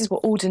what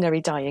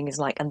ordinary dying is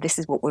like, and this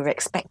is what we're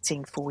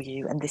expecting for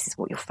you, and this is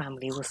what your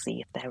family will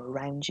see if they're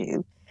around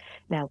you.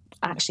 Now,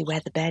 actually, where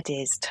the bed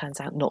is turns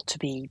out not to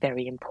be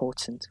very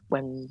important.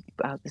 When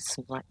there's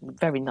some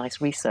very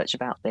nice research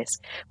about this,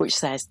 which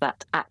says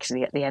that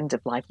actually at the end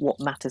of life, what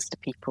matters to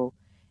people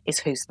is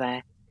who's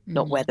there,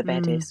 not where the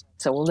bed is.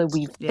 So although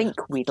we think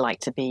we'd like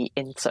to be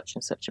in such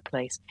and such a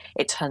place,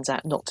 it turns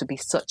out not to be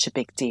such a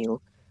big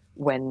deal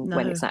when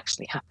it's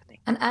actually happening.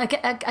 And I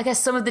guess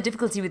some of the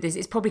difficulty with this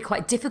is probably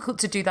quite difficult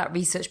to do that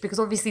research, because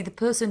obviously the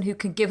person who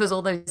can give us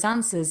all those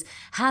answers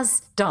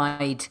has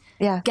died.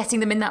 Yeah. Getting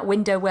them in that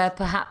window where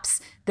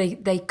perhaps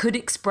they could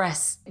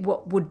express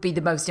what would be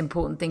the most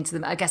important thing to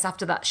them. I guess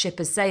after that ship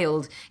has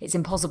sailed, it's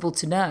impossible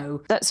to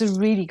know. That's a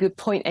really good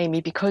point,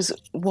 Amy, because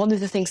one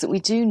of the things that we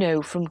do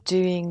know from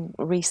doing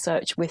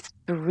research with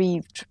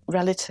bereaved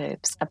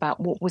relatives about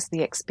what was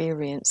the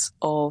experience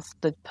of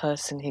the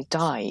person who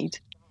died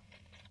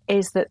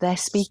is that they're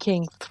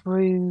speaking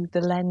through the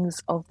lens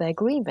of their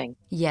grieving.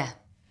 Yeah.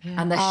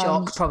 And their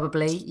shock,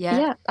 probably.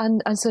 Yeah.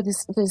 And so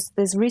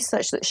there's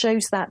research that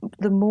shows that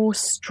the more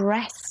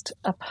stressed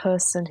a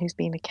person who's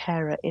been a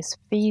carer is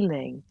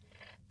feeling,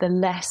 the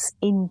less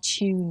in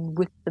tune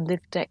with the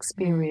lived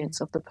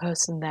experience of the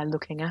person they're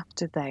looking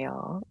after they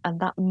are. And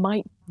that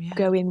might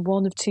go in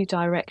one of two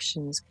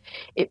directions.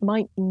 It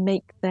might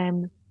make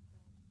them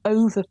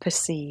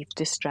over-perceive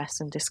distress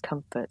and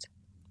discomfort.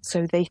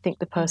 So they think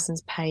the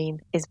person's pain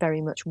is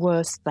very much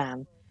worse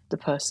than the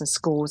person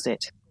scores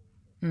it.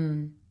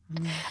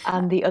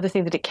 And the other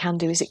thing that it can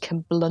do is it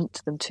can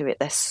blunt them to it.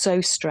 They're so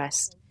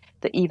stressed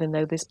that even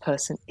though this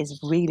person is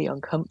really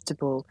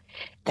uncomfortable,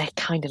 they're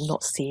kind of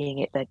not seeing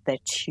it, they're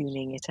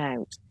tuning it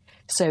out.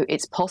 So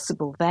it's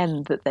possible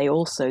then that they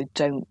also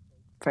don't,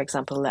 for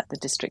example, let the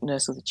district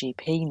nurse or the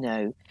GP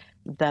know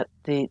that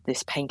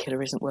this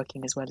painkiller isn't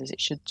working as well as it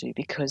should do,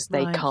 because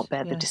they can't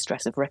bear the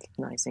distress of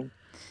recognising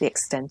the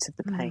extent of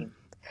the pain.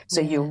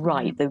 So you're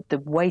right, the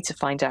way to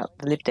find out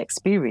the lived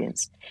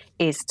experience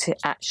is to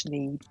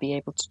actually be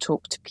able to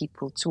talk to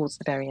people towards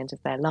the very end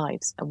of their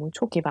lives. And when we're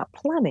talking about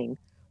planning,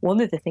 one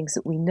of the things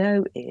that we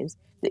know is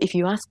that if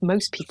you ask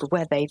most people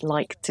where they'd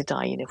like to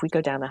die, and if we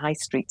go down a high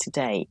street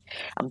today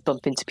and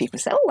bump into people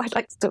and say, oh, I'd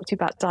like to talk to you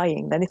about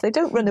dying, then if they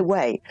don't run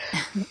away,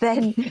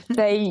 then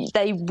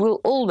they will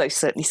almost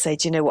certainly say,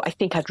 do you know what, I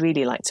think I'd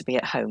really like to be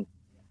at home.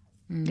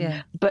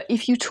 Yeah. But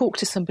if you talk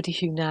to somebody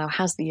who now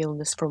has the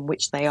illness from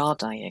which they are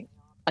dying,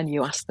 and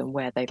you ask them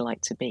where they'd like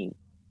to be,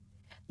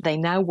 they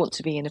now want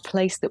to be in a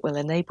place that will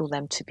enable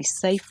them to be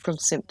safe from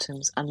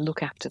symptoms and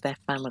look after their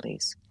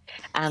families.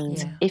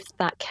 And if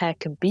that care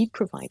can be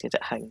provided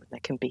at home, there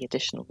can be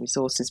additional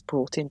resources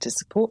brought in to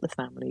support the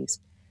families,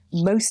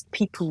 most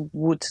people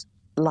would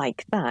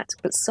like that.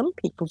 But some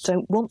people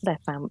don't want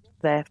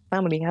their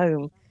family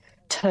home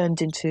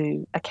turned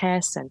into a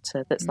care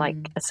centre that's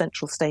like a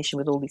central station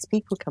with all these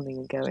people coming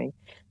and going.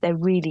 They're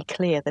really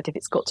clear that if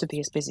it's got to be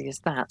as busy as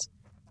that,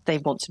 they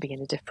want to be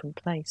in a different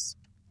place.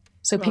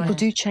 So people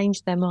do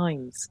change their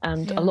minds.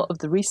 And a lot of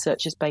the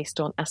research is based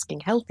on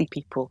asking healthy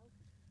people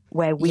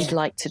where we'd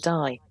like to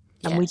die.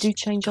 And we do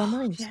change our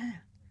minds. Yeah,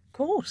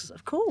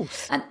 of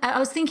course. And I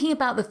was thinking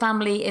about the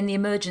family in the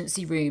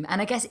emergency room.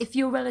 And I guess if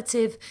your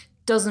relative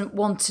doesn't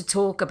want to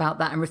talk about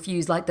that and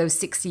refuse, like those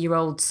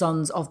 60-year-old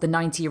sons of the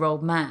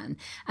 90-year-old man.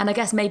 And I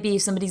guess maybe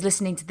if somebody's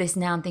listening to this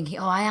now and thinking,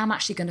 oh, I am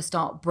actually going to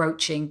start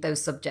broaching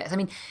those subjects. I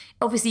mean,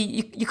 obviously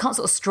you can't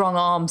sort of strong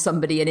arm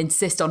somebody and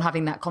insist on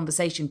having that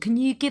conversation. Can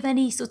you give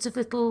any sort of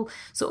little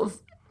sort of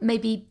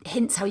maybe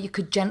hints how you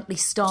could gently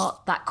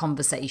start that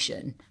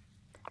conversation?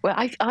 Well,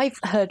 I've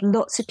heard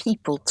lots of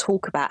people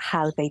talk about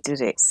how they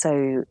did it.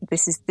 So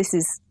this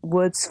is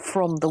words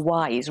from the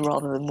wise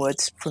rather than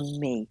words from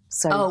me.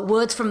 So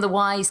words from the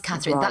wise,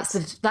 Catherine. Right.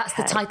 That's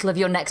the title of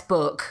your next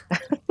book.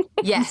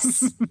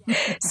 Yes.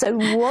 So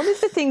one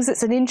of the things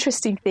that's an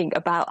interesting thing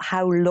about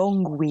how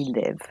long we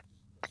live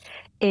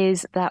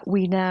is that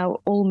we now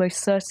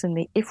almost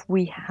certainly, if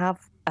we have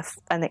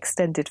an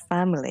extended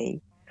family,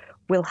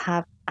 will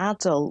have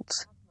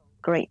adult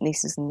great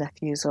nieces and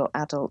nephews or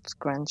adult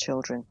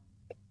grandchildren.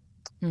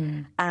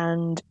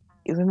 And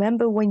you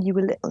remember when you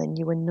were little and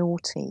you were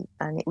naughty,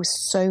 and it was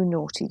so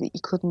naughty that you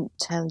couldn't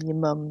tell your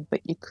mum,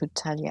 but you could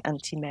tell your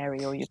Auntie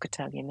Mary or you could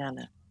tell your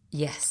Nana.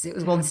 Yes, it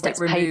was one step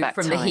removed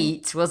from the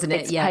heat, wasn't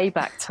it? It's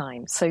payback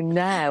time. So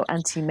now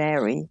Auntie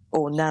Mary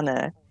or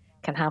Nana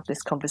can have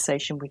this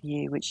conversation with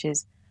you, which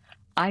is,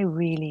 I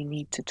really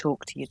need to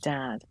talk to your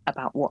dad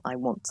about what I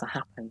want to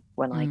happen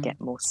when I get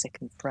more sick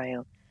and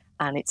frail,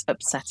 and it's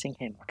upsetting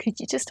him. Could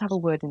you just have a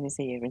word in his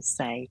ear and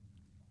say,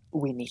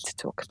 we need to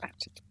talk about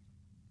it?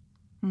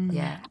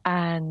 Yeah.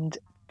 And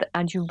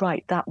you're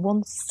right, that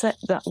one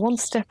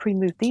step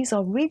removed, these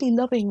are really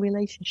loving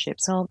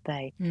relationships, aren't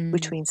they,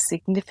 between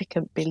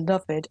significant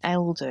beloved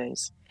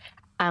elders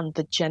and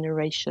the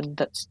generation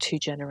that's 2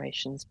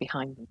 generations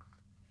behind them.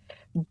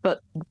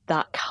 But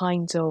that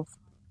kind of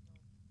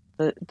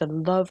the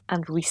love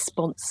and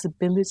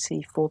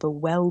responsibility for the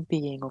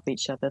well-being of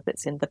each other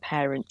that's in the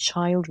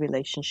parent-child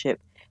relationship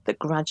that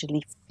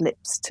gradually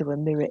flips to a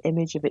mirror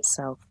image of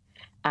itself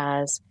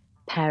as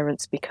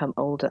parents become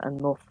older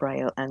and more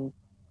frail and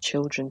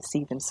children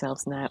see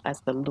themselves now as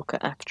the looker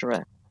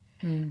afterer.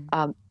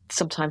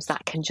 Sometimes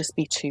that can just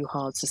be too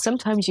hard. So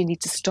sometimes you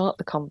need to start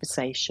the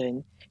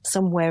conversation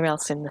somewhere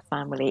else in the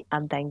family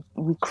and then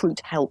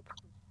recruit help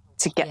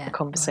to get the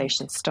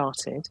conversation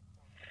started.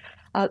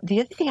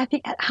 The other thing I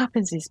think that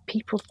happens is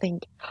people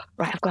think,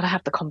 right, I've got to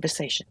have the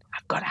conversation.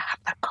 I've got to have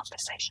that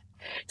conversation.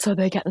 So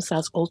they get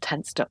themselves all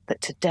tensed up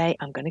that today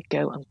I'm going to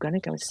go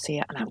and see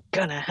it and I'm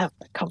going to have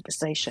the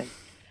conversation.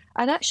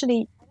 And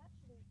actually,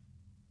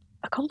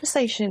 a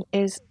conversation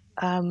is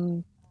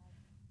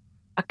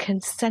a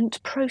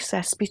consent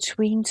process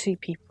between two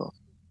people.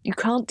 You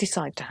can't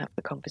decide to have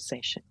the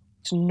conversation.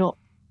 It's not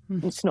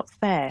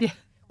fair. Yeah.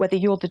 Whether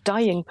you're the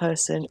dying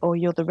person or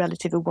you're the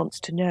relative who wants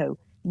to know,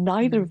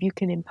 neither of you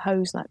can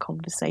impose that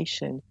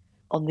conversation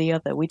on the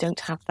other. We don't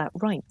have that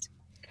right.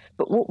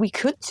 But what we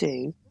could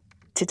do,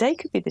 today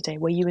could be the day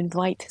where you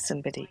invite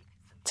somebody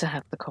to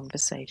have the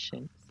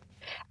conversation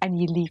and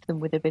you leave them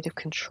with a bit of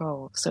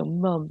control. So,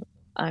 Mum,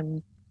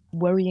 I'm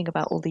worrying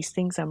about all these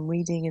things I'm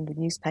reading in the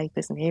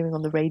newspapers and hearing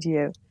on the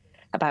radio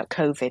about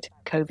COVID.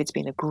 COVID's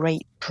been a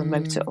great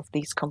promoter of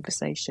these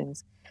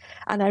conversations.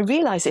 And I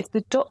realise if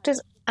the doctors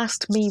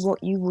asked me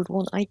what you would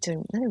want, I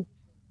don't know.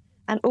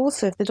 And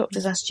also if the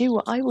doctors asked you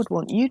what I would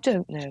want, you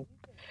don't know.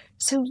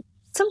 So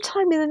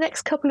sometime in the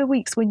next couple of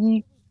weeks when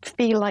you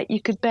feel like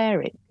you could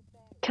bear it,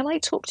 can I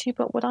talk to you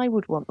about what I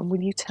would want and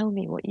will you tell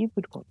me what you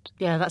would want?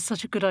 Yeah, that's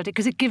such a good idea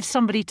because it gives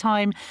somebody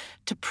time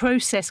to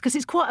process, because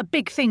it's quite a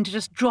big thing to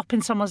just drop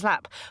in someone's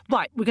lap.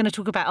 Right, we're going to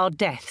talk about our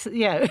death,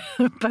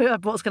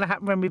 what's going to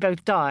happen when we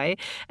both die.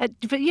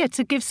 But yeah,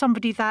 to give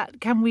somebody that,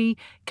 can we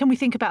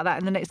think about that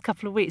in the next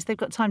couple of weeks? They've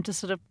got time to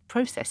sort of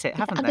process it,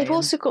 haven't they? And they've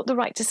also got the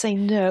right to say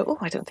no.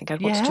 I don't think I'd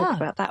want to talk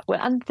about that. Well,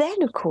 and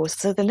then, of course,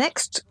 so the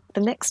next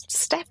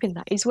step in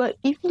that is, well,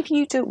 even if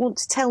you don't want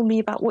to tell me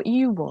about what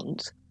you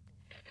want,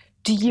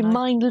 do you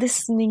mind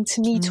listening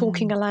to me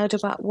talking aloud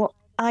about what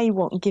I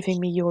want and giving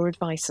me your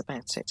advice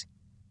about it?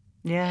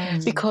 Yeah.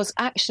 Because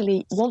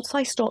actually, once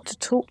I start to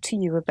talk to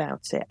you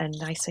about it and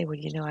I say, well,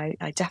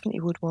 I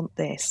definitely would want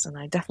this and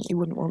I definitely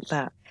wouldn't want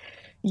that,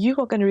 you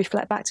are going to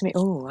reflect back to me,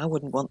 oh, I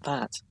wouldn't want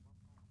that.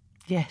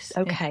 Yes.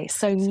 Okay,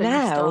 so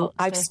now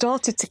I've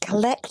started to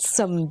collect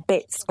some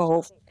bits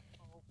of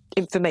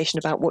information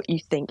about what you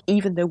think,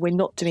 even though we're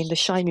not doing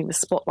shining the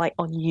spotlight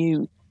on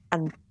you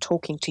and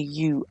talking to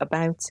you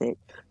about it.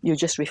 You're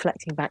just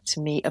reflecting back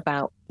to me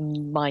about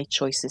my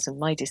choices and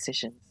my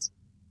decisions.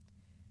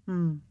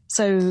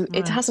 So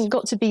it hasn't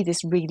got to be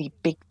this really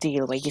big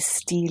deal where you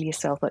steel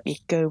yourself up, you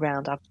go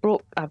round, I've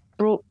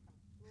brought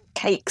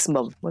cakes,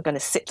 Mum. We're going to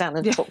sit down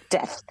and talk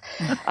death.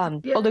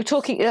 Although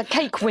talking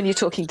cake when you're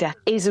talking death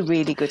is a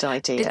really good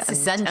idea. It's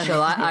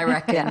essential, I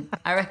reckon. Yeah.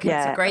 I reckon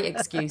it's a great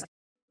excuse.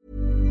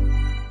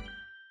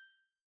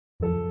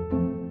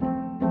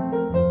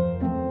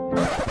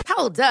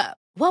 Hold up.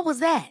 What was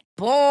that?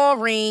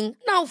 Boring.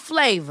 No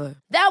flavor.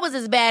 That was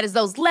as bad as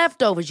those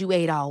leftovers you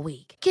ate all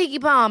week. Keke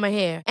Palmer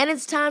here. And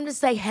it's time to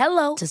say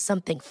hello to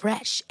something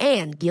fresh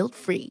and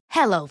guilt-free.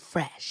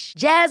 HelloFresh.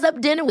 Jazz up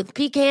dinner with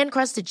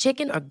pecan-crusted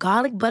chicken or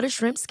garlic butter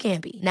shrimp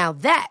scampi. Now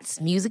that's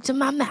music to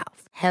my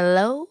mouth.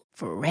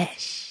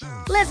 HelloFresh.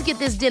 Let's get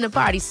this dinner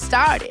party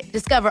started.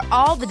 Discover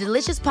all the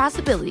delicious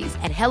possibilities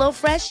at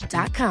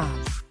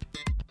HelloFresh.com.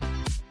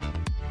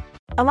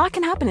 A lot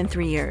can happen in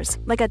 3 years,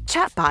 like a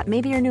chatbot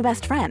may be your new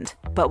best friend.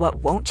 But what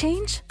won't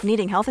change?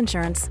 Needing health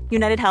insurance.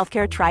 United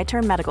Healthcare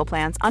Tri-Term Medical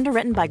Plans,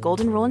 underwritten by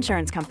Golden Rule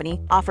Insurance Company,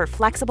 offer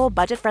flexible,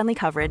 budget-friendly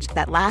coverage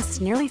that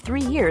lasts nearly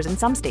 3 years in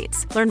some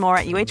states. Learn more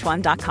at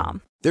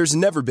uh1.com. There's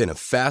never been a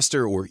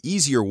faster or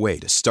easier way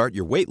to start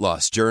your weight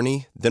loss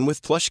journey than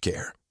with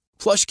PlushCare.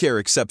 PlushCare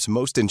accepts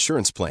most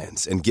insurance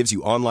plans and gives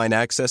you online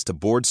access to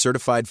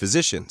board-certified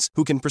physicians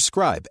who can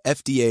prescribe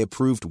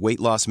FDA-approved weight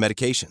loss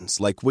medications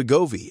like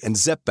Wegovy and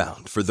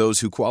Zepbound for those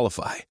who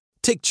qualify.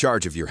 Take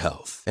charge of your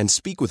health and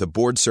speak with a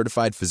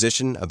board-certified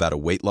physician about a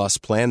weight loss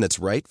plan that's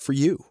right for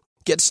you.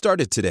 Get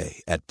started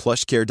today at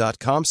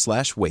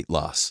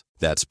plushcare.com/weightloss.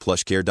 That's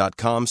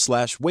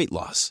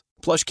plushcare.com/weightloss.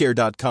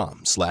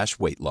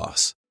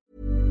 plushcare.com/weightloss.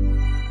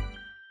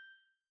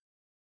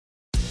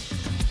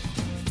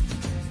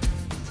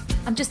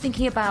 I'm just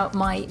thinking about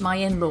my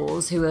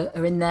in-laws who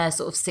are in their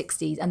sort of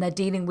 60s, and they're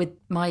dealing with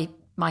my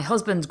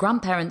husband's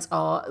grandparents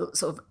are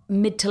sort of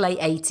mid to late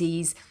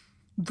 80s,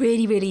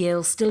 really, really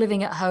ill, still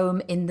living at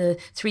home in the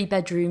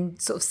 3-bedroom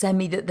sort of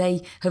semi that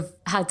they have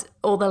had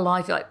all their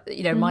life. Like,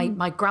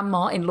 my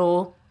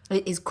grandma-in-law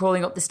is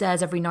crawling up the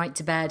stairs every night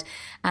to bed,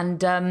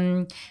 and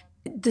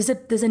there's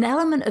an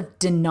element of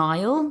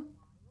denial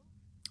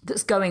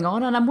that's going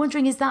on, and I'm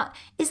wondering, is that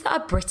a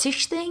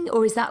British thing,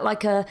 or is that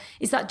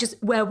just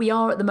where we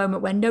are at the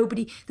moment, where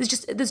there's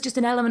just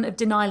an element of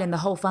denial in the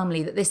whole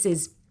family that this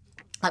is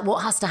like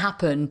what has to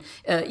happen?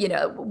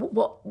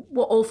 What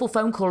awful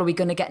phone call are we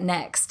going to get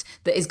next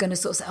that is going to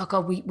sort of say, oh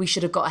God, we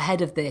should have got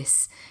ahead of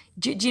this?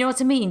 Do you know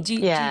what I mean? Do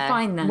you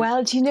find that?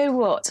 Well, do you know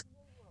what?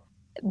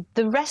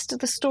 The rest of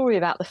the story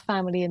about the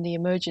family in the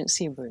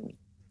emergency room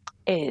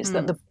is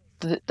that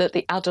that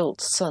the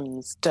adult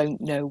sons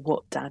don't know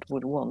what dad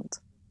would want.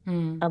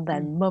 And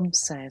then mum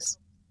says,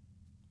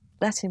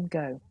 let him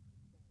go.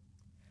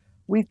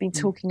 We've been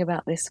talking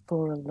about this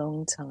for a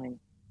long time.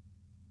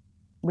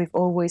 We've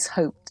always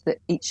hoped that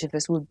each of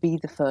us would be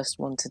the first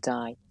one to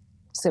die,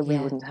 so we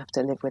wouldn't have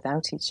to live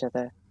without each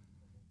other.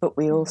 But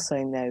we also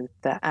know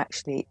that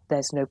actually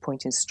there's no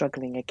point in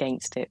struggling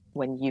against it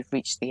when you've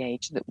reached the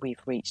age that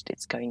we've reached.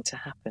 It's going to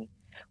happen.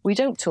 We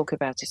don't talk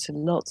about it a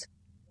lot,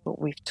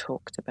 but we've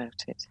talked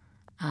about it.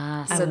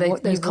 So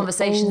those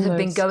conversations have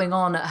been going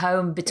on at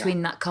home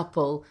between that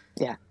couple.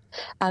 Yeah.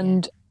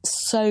 And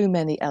so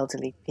many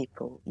elderly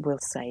people will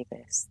say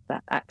this,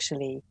 that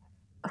actually,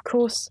 of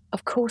course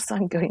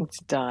I'm going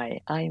to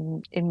die.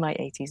 I'm in my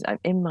 80s, I'm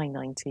in my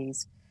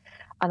 90s.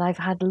 And I've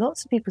had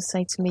lots of people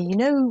say to me, you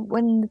know,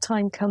 when the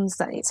time comes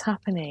that it's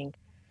happening,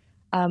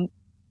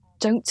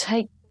 don't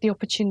take the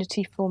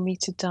opportunity for me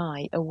to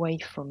die away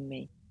from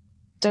me.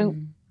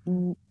 Don't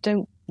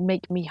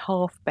make me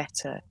half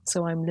better,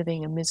 so I'm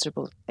living a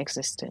miserable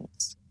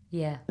existence.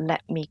 Yeah.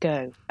 Let me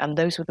go. And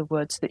those were the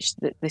words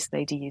that this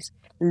lady used.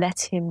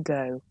 Let him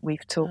go.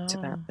 We've talked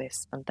about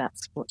this, and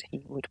that's what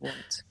he would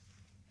want.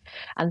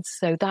 And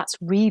so that's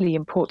really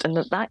important.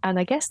 And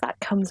I guess that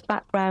comes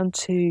back round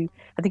to,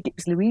 I think it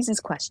was Louise's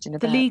question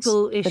about the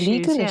legal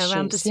issues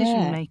around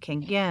decision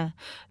making. Yeah,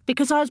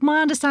 because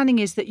my understanding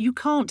is that you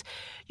can't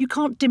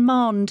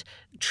demand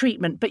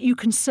treatment, but you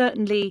can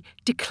certainly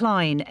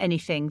decline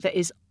anything that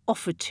is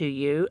offered to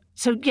you.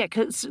 So yeah,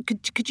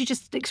 could you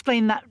just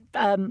explain that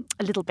a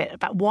little bit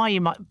about why you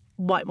might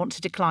want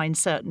to decline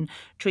certain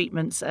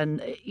treatments,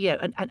 and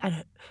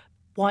and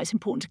why it's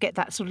important to get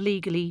that sort of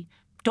legally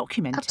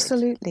documented?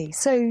 Absolutely.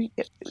 So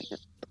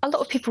a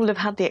lot of people will have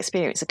had the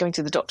experience of going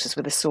to the doctors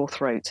with a sore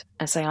throat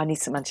and saying, I need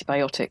some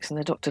antibiotics, and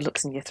the doctor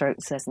looks in your throat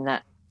and says, nah,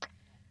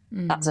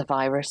 that's a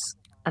virus.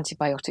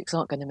 Antibiotics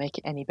aren't going to make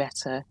it any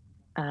better.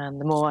 And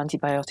the more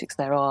antibiotics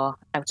there are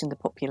out in the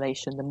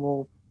population, the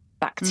more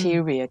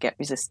bacteria get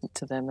resistant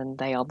to them, and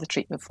they are the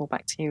treatment for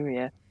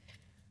bacteria.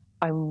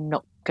 I'm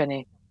not going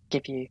to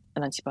give you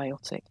an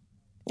antibiotic.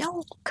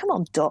 Oh, come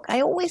on, doc, I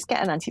always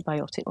get an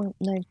antibiotic. Well,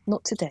 no,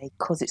 not today,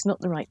 because it's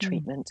not the right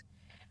treatment.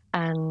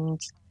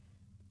 And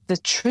the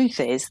truth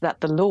is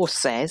that the law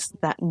says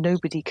that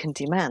nobody can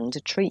demand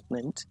a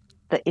treatment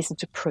that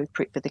isn't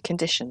appropriate for the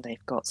condition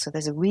they've got. So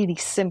there's a really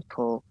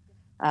simple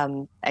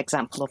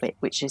example of it,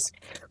 which is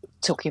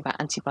talking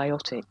about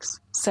antibiotics.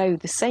 So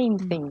the same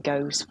thing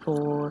goes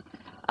for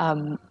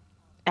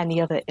any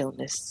other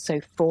illness. So,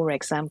 for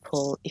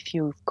example, if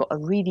you've got a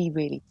really,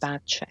 really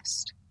bad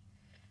chest,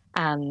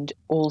 and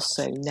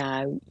also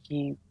now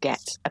you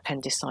get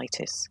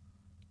appendicitis,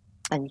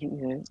 and you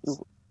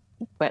know,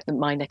 in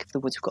my neck of the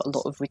woods, we've got a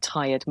lot of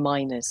retired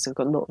miners, so we've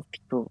got a lot of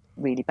people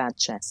really bad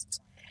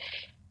chests.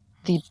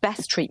 The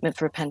best treatment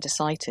for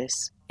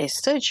appendicitis is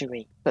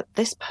surgery, but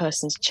this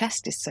person's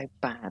chest is so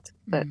bad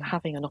that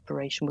having an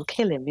operation will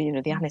kill him. You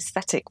know, the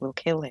anaesthetic will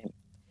kill him.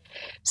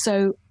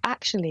 So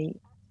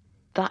actually,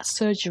 that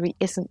surgery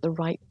isn't the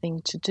right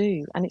thing to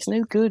do, and it's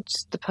no good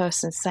the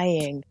person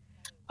saying,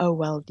 oh,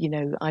 well, you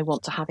know, I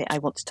want to have it, I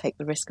want to take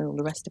the risk and all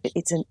the rest of it.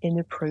 It's an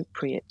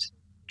inappropriate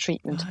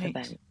treatment for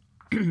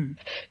them.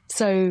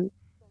 So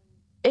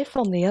if,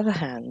 on the other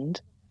hand,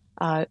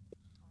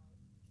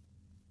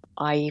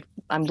 I'm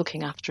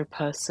looking after a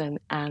person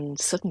and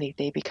suddenly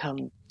they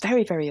become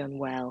very, very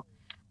unwell,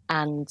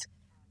 and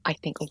I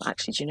think, oh,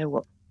 actually, do you know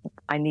what?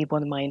 I need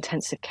one of my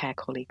intensive care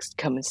colleagues to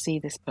come and see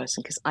this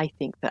person, because I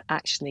think that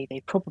actually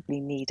they probably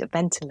need a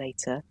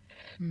ventilator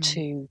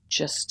to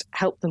just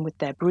help them with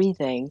their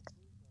breathing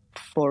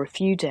for a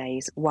few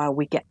days while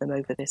we get them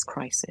over this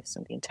crisis.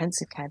 And the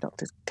intensive care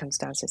doctor comes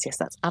down and says, yes,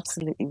 that's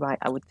absolutely right.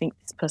 I would think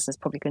this person is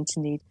probably going to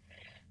need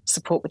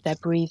support with their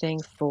breathing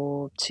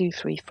for 2,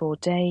 3, 4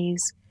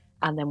 days.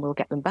 And then we'll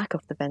get them back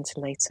off the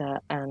ventilator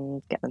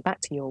and get them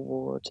back to your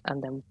ward.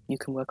 And then you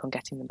can work on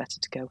getting them better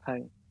to go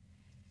home.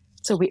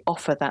 So we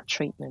offer that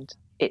treatment.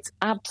 It's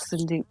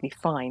absolutely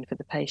fine for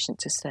the patient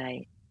to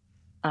say,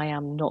 I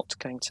am not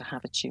going to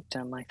have a tube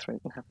down my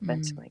throat and have a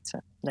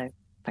ventilator. No,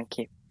 thank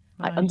you.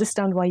 Right. I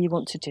understand why you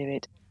want to do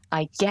it.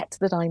 I get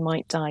that I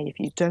might die if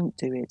you don't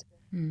do it.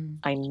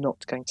 I'm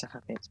not going to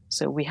have it.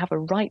 So we have a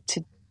right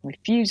to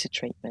refuse a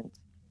treatment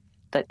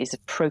that is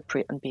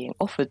appropriate and being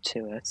offered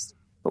to us,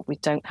 but we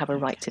don't have a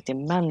right to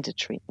demand a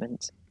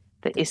treatment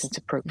that isn't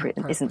appropriate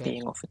and isn't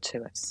being offered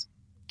to us.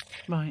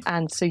 Right.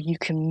 And so you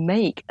can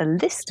make a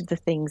list of the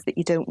things that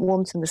you don't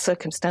want and the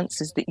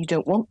circumstances that you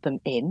don't want them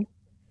in,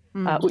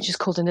 which is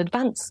called an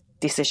advance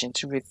decision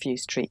to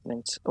refuse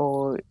treatment,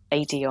 or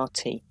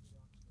ADRT.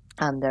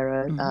 And there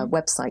are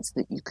websites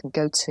that you can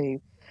go to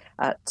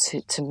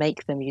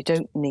make them. You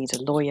don't need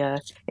a lawyer.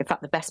 In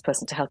fact, the best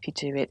person to help you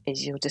do it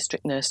is your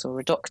district nurse or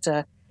a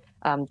doctor,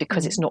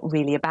 because it's not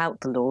really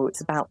about the law.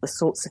 It's about the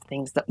sorts of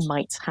things that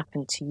might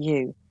happen to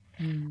you.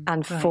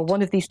 And for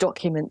one of these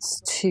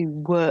documents to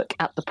work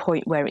at the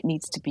point where it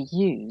needs to be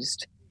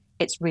used,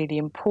 it's really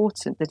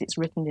important that it's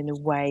written in a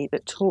way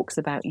that talks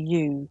about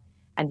you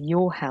and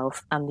your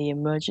health and the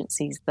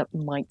emergencies that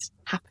might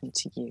happen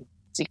to you.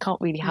 So you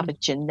can't really have a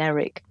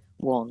generic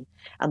one.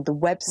 And the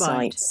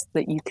websites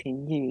that you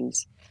can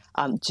use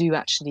do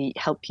actually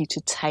help you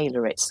to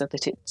tailor it so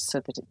that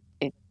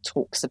it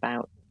talks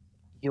about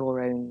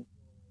your own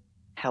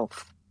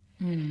health.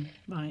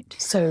 Right.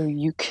 So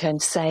you can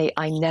say,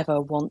 I never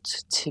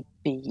want to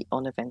be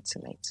on a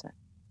ventilator.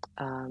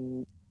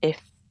 If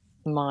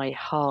my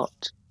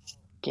heart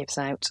gives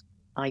out,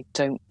 I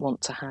don't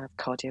want to have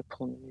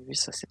cardiopulmonary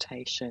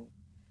resuscitation.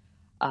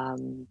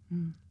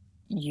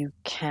 You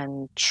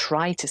can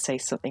try to say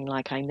something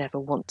like, I never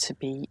want to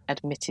be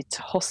admitted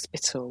to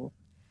hospital.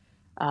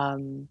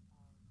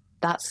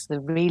 That's the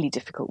really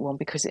difficult one,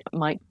 because it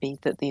might be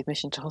that the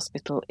admission to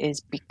hospital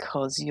is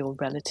because your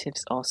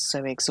relatives are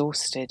so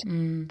exhausted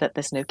that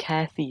there's no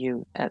care for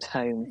you at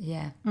home.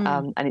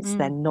 And it's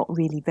then not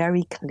really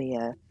very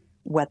clear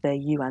whether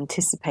you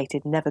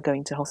anticipated never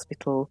going to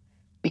hospital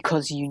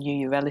because you knew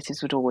your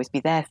relatives would always be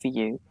there for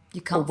you.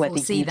 You can't or whether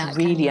foresee you that,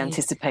 really can you?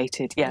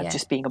 anticipated,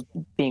 just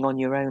being on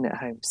your own at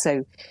home.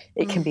 So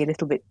it can be a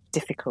little bit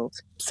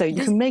difficult. So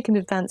you can make an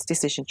advanced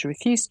decision to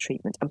refuse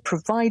treatment, and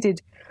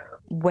provided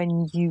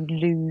when you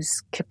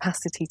lose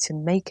capacity to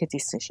make a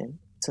decision,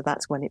 so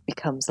that's when it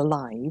becomes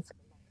alive,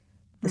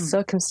 the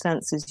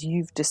circumstances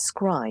you've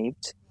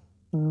described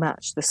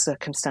match the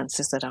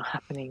circumstances that are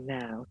happening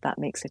now. That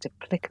makes it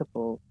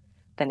applicable.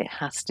 Then it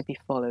has to be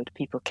followed.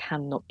 People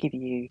cannot give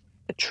you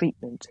a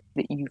treatment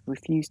that you've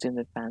refused in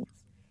advance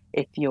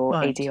if your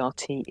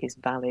ADRT is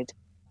valid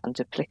and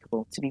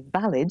applicable. To be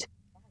valid,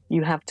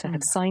 you have to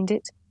have signed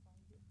it,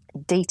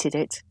 dated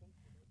it,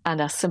 and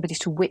ask somebody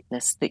to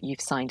witness that you've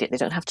signed it. They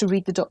don't have to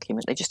read the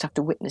document. They just have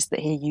to witness that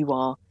here you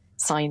are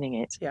signing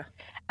it. Yeah.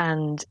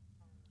 And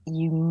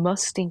you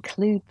must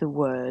include the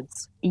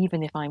words,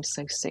 even if I'm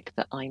so sick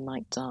that I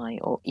might die,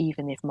 or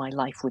even if my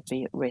life would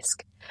be at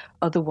risk.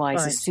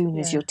 Otherwise, as soon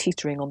as you're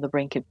teetering on the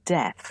brink of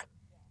death,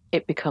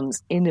 it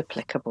becomes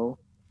inapplicable,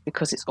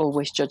 because it's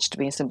always judged to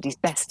be in somebody's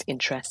best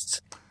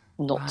interests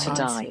not to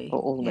die, or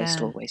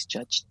almost always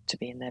judged to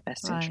be in their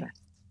best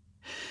interests.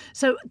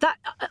 So that,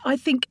 I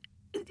think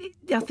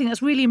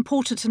that's really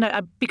important to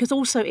know, because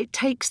also it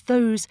takes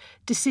those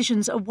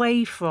decisions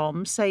away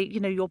from, say,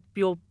 your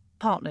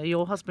partner,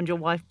 your husband, your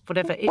wife,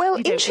 whatever.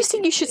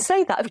 Interesting you should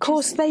say that. Of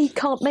course, they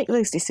can't make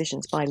those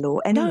decisions by law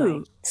anyway.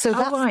 No. So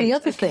that's the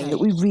other thing that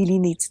we really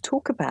need to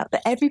talk about,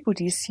 that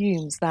everybody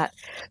assumes that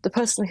the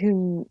person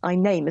whom I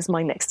name as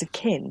my next of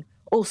kin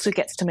also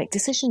gets to make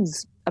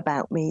decisions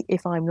about me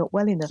if I'm not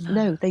well enough.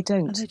 No, they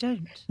don't. No, they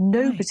don't.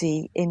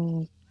 Nobody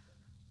in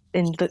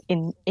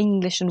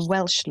English and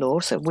Welsh law,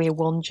 so we're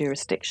one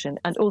jurisdiction,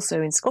 and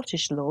also in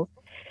Scottish law,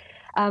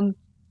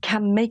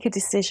 can make a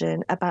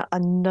decision about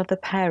another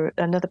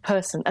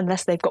person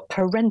unless they've got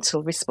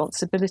parental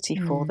responsibility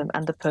for them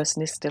and the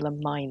person is still a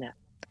minor.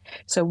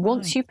 So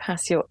once you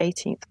pass your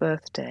 18th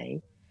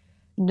birthday,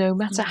 no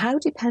matter how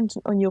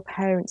dependent on your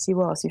parents you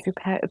are, so if you're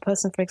a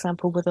person, for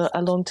example, with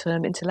a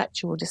long-term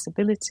intellectual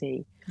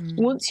disability,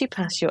 once you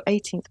pass your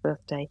 18th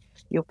birthday,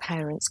 your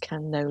parents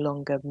can no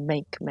longer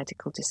make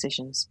medical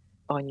decisions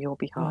on your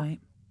behalf.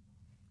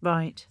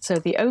 Right. So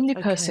the only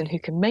person who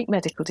can make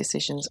medical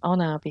decisions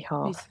on our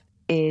behalf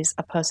is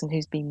a person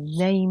who's been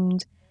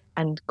named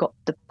and got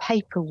the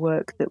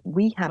paperwork that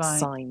we have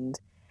signed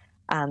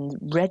and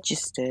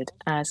registered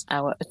as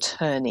our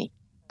attorney.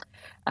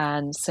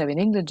 And so in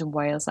England and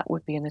Wales, that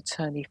would be an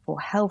attorney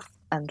for health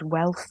and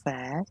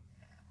welfare,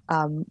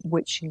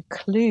 which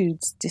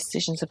includes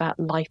decisions about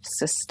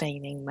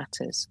life-sustaining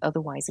matters.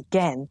 Otherwise,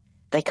 again,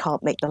 they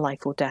can't make the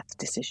life or death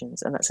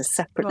decisions, and that's a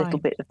separate little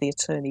bit of the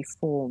attorney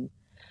form.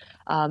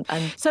 And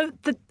so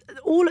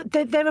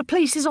there are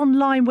places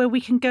online where we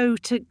can go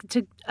to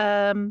get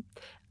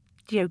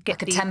like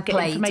the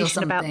template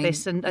information about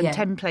this and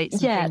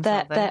templates. And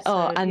there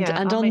are,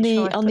 and on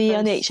the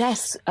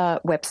NHS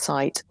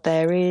website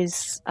there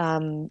is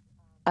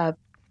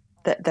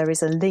there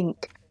is a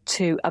link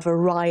to a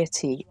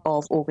variety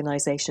of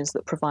organisations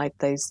that provide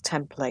those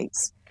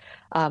templates.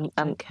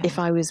 If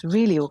I was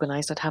really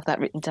organised, I'd have that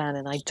written down,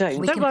 and I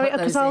don't. Don't worry,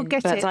 because I'll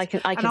get it. I can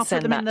I'll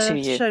send put them that in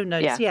the to you. Show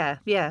notes.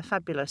 Yeah,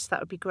 fabulous.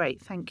 That would be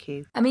great. Thank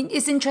you. I mean,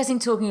 it's interesting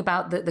talking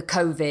about the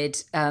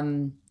COVID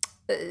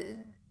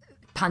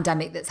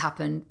pandemic that's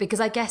happened, because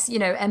I guess,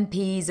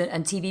 MPs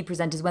and TV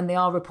presenters, when they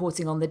are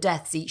reporting on the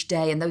deaths each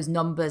day and those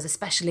numbers,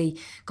 especially,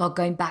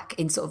 going back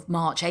in sort of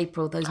March,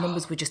 April, those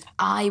numbers were just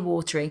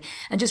eye-watering.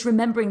 And just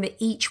remembering that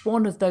each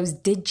one of those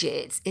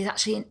digits is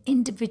actually an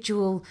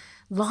individual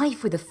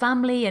life with a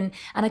family. And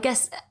I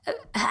guess,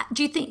 have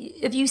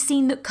you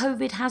seen that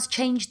COVID has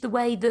changed the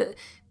way that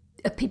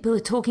people are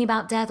talking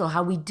about death, or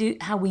how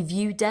we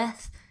view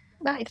death?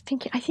 I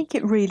think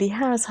it really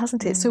has,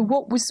 hasn't it? So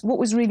what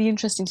was really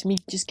interesting to me,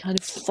 just kind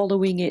of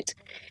following it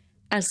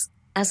as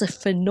a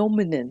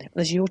phenomenon,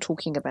 as you're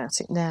talking about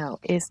it now,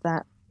 is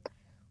that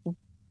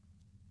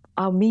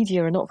our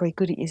media are not very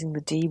good at using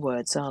the D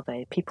words, are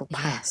they? People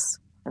pass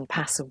and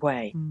pass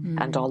away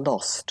and are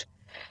lost.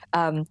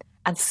 And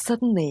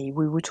suddenly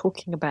we were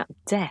talking about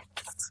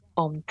deaths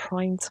on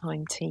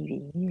primetime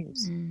TV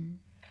news.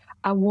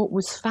 And what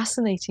was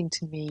fascinating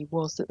to me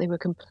was that they were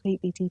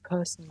completely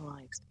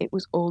depersonalized. It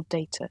was all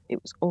data.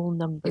 It was all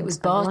numbers. It was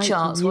bar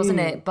charts,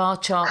 wasn't it? Bar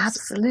charts.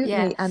 Absolutely.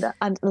 Yeah.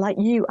 And like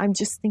you, I'm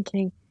just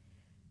thinking,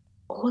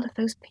 all of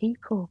those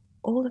people,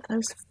 all of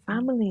those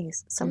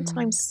families,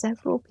 sometimes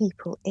several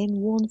people in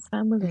one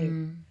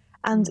family.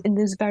 And in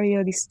those very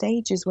early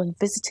stages when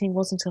visiting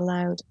wasn't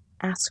allowed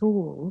at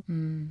all.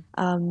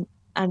 And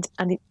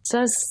it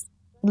does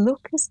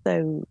look as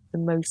though the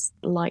most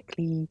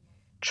likely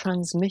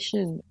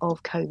transmission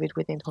of COVID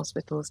within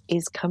hospitals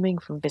is coming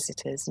from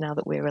visitors now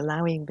that we're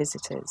allowing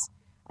visitors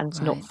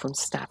and not from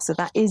staff. So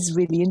that is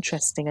really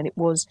interesting. And it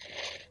was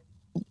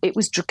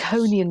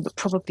draconian, but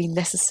probably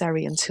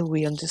necessary until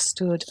we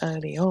understood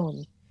early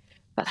on.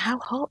 But how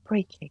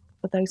heartbreaking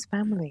for those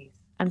families,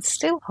 and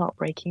still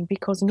heartbreaking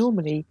because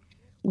normally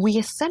we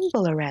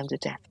assemble around a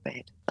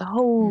deathbed, a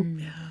whole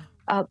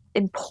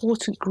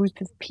important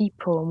group of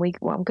people. And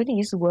I'm going to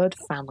use the word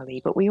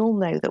family, but we all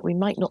know that we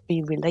might not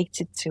be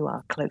related to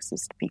our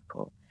closest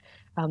people,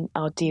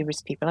 our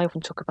dearest people. I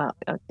often talk about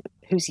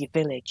who's your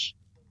village,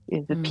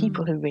 the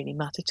people who really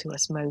matter to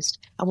us most.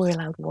 And we're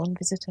allowed one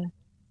visitor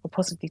or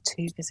possibly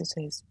two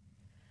visitors.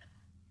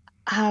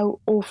 How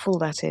awful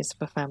that is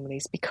for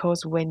families,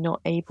 because we're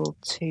not able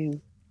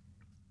to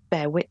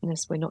bear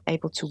witness, we're not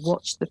able to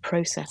watch the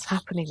process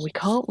happening. We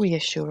can't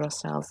reassure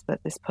ourselves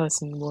that this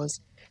person was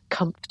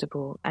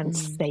comfortable and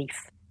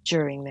safe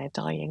during their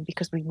dying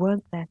because we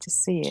weren't there to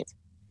see it.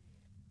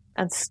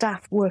 And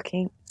staff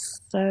working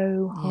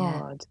so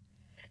hard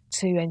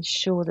to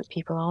ensure that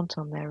people aren't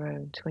on their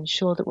own, to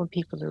ensure that when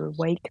people are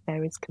awake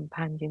there is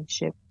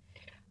companionship.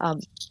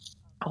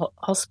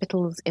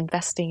 Hospitals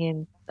investing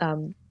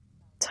in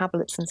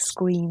tablets and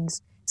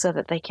screens so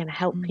that they can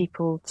help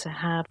people to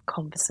have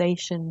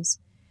conversations,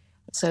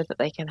 so that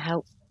they can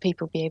help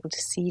people be able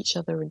to see each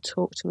other and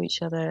talk to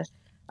each other.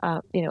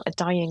 A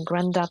dying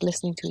granddad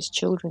listening to his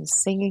children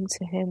singing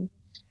to him.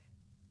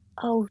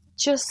 Oh,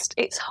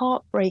 it's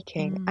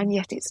heartbreaking, and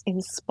yet it's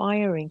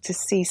inspiring to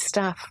see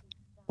staff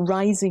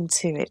rising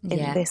to it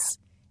in this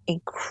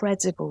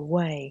incredible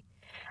way.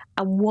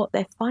 And what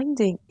they're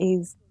finding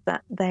is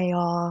that they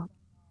are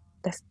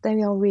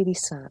really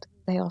sad.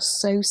 They are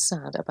so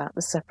sad about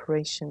the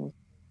separation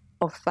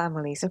of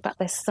families. In fact,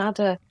 they're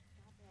sadder.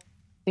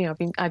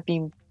 I've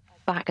been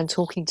back and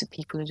talking to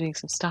people and doing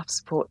some staff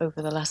support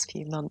over the last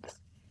few months.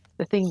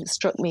 The thing that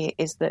struck me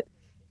is that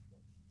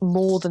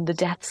more than the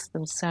deaths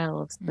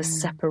themselves, the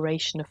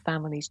separation of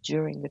families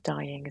during the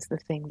dying is the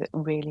thing that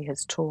really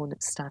has torn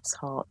at staff's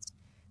hearts.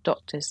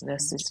 Doctors,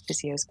 nurses,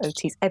 physios,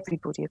 OTs,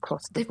 everybody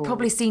across the board. They've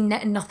probably seen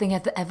nothing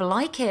ever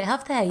like it,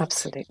 have they?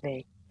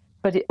 Absolutely.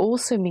 But it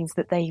also means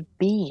that they've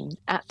been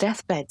at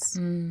deathbeds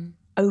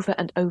over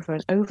and over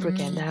and over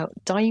again. Now,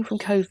 dying from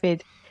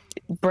COVID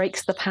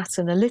breaks the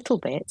pattern a little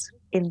bit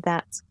in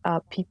that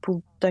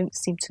people don't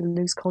seem to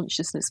lose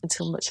consciousness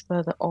until much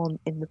further on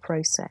in the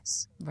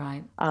process.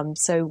 Right.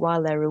 So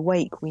while they're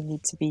awake, we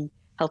need to be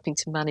helping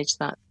to manage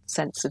that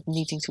sense of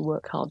needing to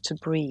work hard to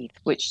breathe,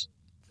 which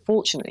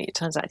fortunately it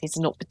turns out is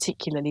not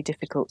particularly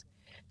difficult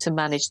to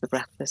manage the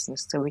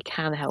breathlessness. So we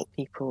can help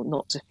people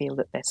not to feel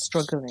that they're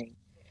struggling.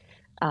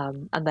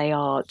 And they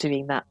are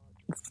doing that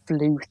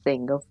flu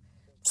thing of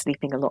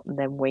sleeping a lot and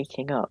then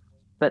waking up.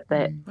 But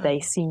they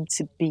seem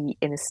to be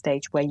in a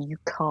stage where you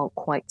can't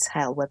quite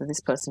tell whether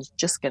this person's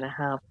just going to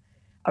have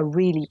a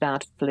really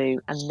bad flu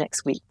and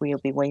next week we'll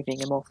be waving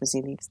him off as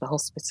he leaves the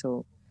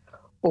hospital,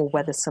 or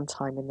whether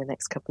sometime in the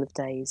next couple of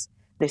days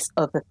this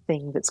other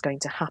thing that's going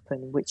to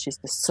happen, which is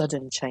the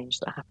sudden change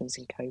that happens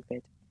in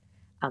COVID,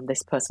 and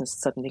this person's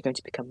suddenly going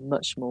to become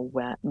much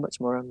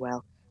more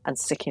unwell and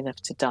sick enough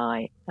to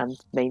die and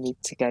may need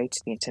to go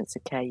to the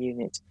intensive care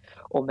unit,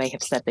 or may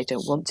have said they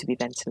don't want to be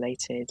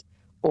ventilated,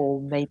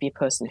 or maybe a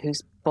person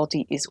whose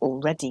body is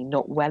already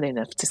not well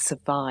enough to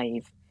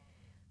survive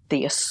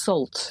the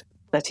assault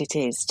that it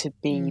is to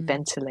be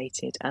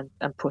ventilated and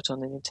put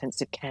on an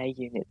intensive care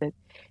unit. That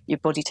your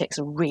body takes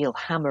a real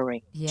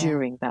hammering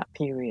during that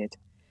period,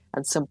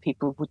 and some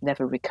people would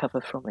never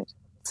recover from it.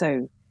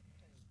 So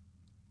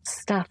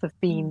staff have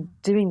been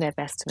doing their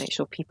best to make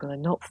sure people are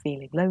not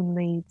feeling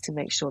lonely, to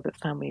make sure that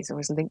families are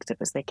as linked up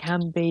as they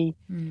can be.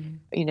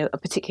 A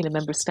particular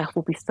member of staff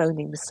will be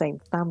phoning the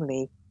same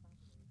family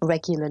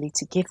regularly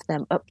to give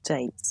them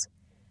updates,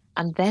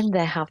 and then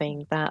they're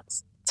having that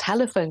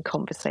telephone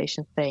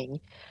conversation thing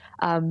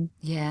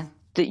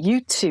that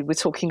you two were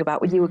talking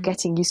about when you were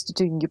getting used to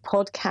doing your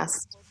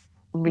podcast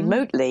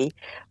remotely,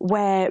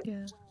 where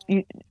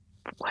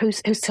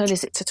whose turn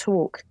is it to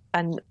talk,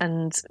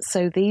 and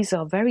so these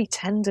are very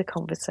tender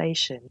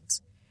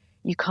conversations.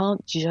 You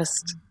can't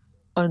just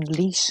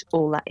unleash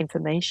all that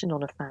information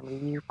on a family.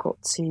 You've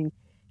got to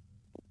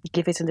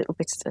give it a little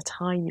bit at a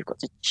time. You've got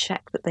to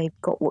check that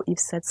they've got what you've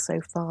said so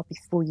far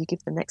before you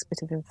give the next bit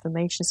of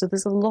information. So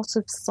there's a lot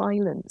of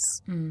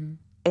silence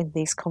in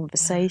these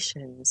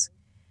conversations.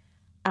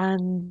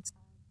 And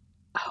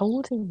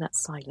holding that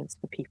silence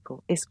for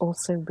people is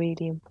also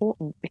really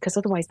important, because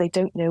otherwise they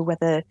don't know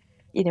whether,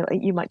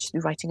 you might just be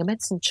writing a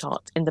medicine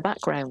chart in the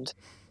background,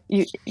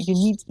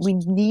 we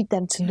need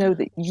them to know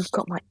that you've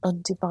got my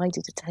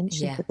undivided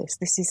attention for this.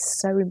 This is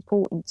so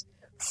important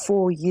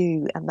for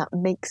you, and that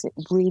makes it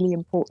really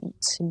important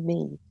to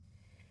me.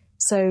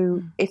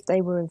 So if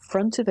they were in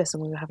front of us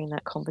and we were having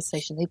that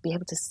conversation, they'd be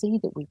able to see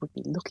that we would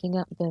be looking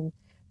at them,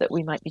 that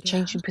we might be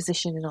changing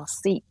position in our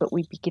seat, but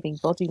we'd be giving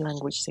body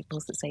language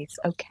signals that say, it's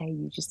okay,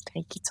 you just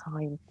take your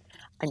time.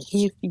 I'm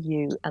here for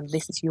you, and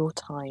this is your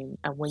time,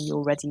 and when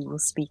you're ready, we'll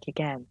speak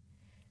again.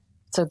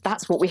 So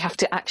that's what we have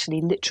to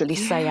actually literally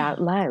say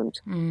out loud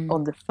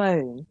on the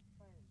phone,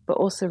 but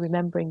also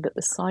remembering that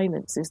the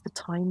silence is the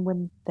time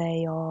when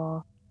they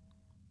are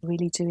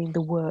really doing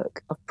the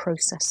work of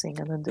processing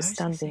and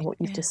understanding what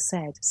you've just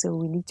said. So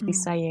we need to be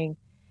saying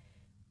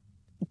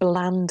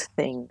bland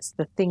things,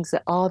 the things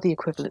that are the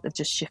equivalent of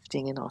just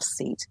shifting in our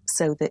seat,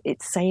 so that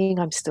it's saying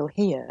I'm still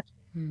here,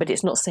 but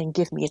it's not saying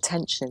give me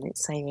attention.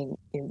 It's saying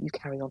you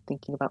carry on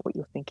thinking about what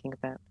you're thinking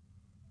about.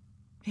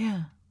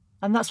 Yeah,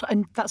 and that's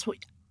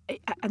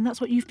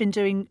what you've been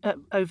doing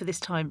over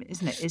this time,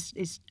 isn't it?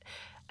 Is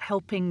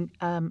helping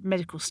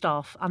medical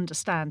staff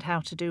understand how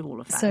to do all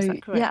of that. So, is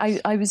that correct? Yeah,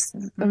 I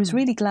was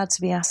really glad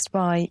to be asked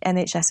by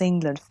NHS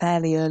England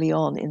fairly early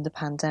on in the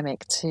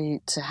pandemic to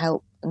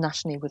help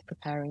nationally with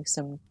preparing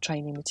some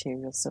training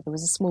materials. So there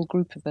was a small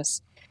group of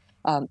us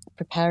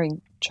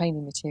preparing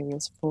training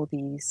materials for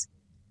these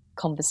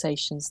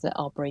conversations that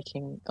are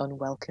breaking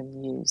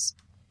unwelcome news.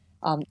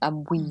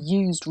 And we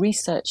used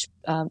research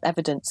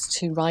evidence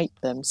to write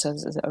them. So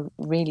there's a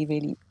really,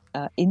 really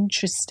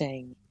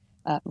interesting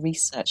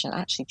research. And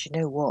actually, do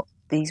you know what?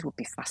 These would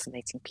be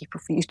fascinating people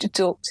for you to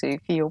talk to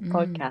for your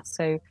podcast.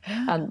 So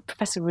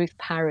Professor Ruth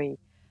Parry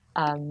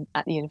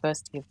at the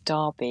University of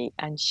Derby,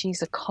 and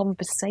she's a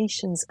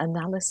conversations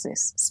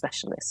analysis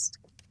specialist.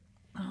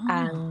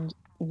 And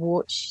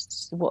what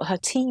her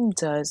team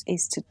does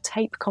is to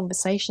tape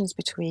conversations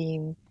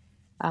between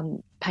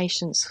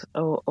patients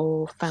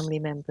or family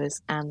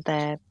members and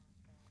their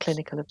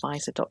clinical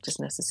advisor, doctors,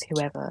 nurses,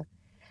 whoever,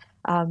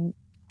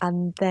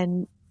 and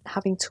then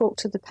having talked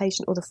to the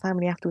patient or the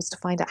family afterwards to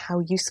find out how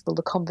useful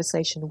the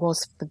conversation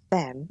was for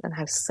them and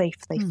how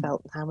safe they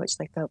felt and how much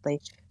they felt they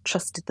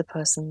trusted the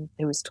person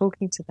who was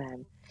talking to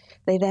them.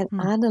 They then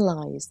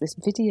analyse this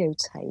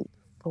videotape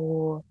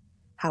for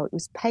how it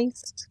was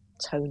paced,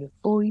 tone of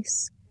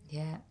voice,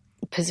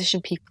 position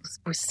people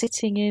were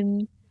sitting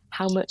in,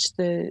 how much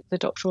the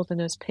doctor or the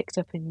nurse picked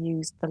up and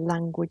used the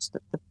language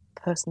that the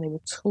person they were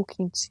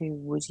talking to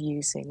was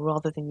using,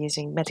 rather than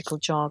using medical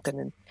jargon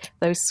and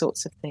those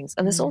sorts of things.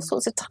 And there's all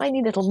sorts of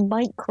tiny little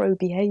micro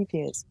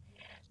behaviours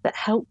that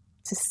help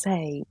to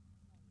say,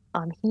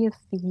 I'm here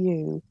for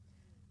you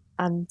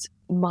and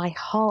my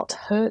heart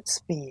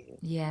hurts for you.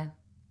 Yeah.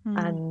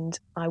 And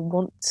I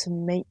want to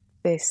make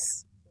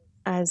this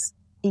as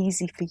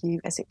easy for you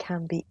as it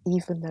can be,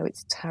 even though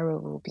it's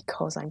terrible,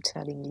 because I'm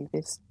telling you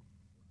this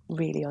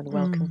really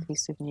unwelcome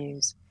piece of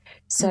news.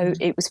 So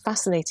it was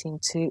fascinating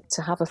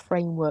to have a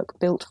framework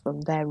built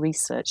from their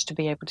research to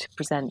be able to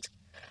present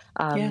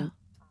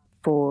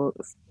for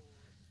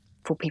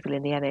people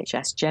in the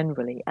NHS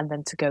generally, and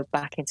then to go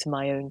back into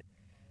my own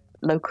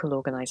local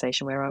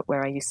organisation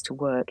where I used to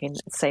work, in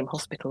the same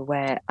hospital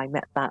where I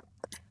met that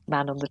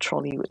man on the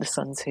trolley with the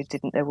sons who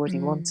didn't know what he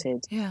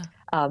wanted,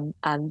 and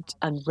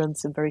run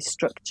some very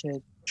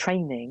structured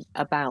training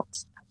about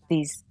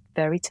these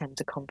very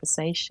tender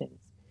conversations,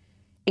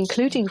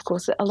 including, of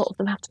course, that a lot of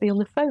them have to be on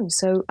the phone.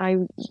 So I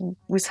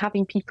was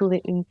having people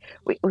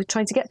we're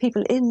trying to get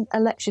people in a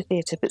lecture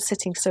theatre, but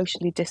sitting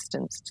socially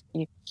distanced.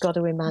 You've got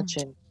to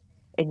imagine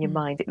in your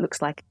mind, it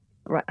looks like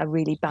a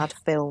really bad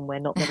film where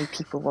not many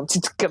people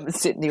wanted to come and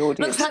sit in the audience.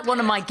 Looks like one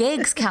of my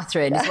gigs,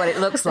 Catherine, is what it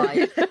looks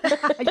like.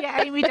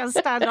 Yeah, Amy does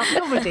stand-up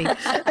comedy.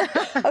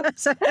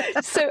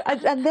 So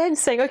and then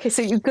saying, okay,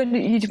 so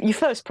you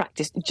first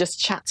practice, just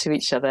chat to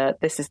each other.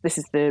 This is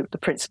the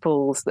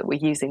principles that we're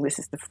using. This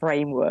is the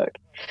framework.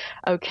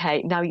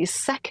 Okay, now your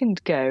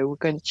second go, we're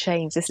going to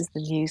change. This is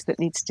the news that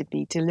needs to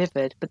be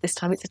delivered, but this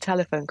time it's a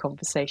telephone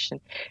conversation.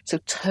 So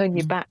turn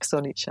your backs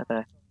on each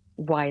other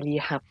while you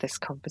have this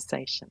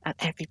conversation, and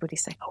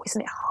everybody's saying, "Oh,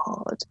 isn't it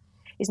hard?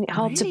 Isn't it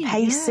hard to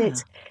pace it?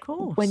 Of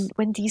course.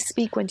 When do you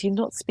speak? When do you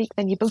not speak?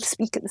 Then you both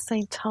speak at the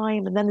same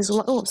time, and then there's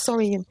like, oh, I'm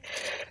sorry."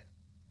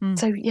 And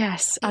so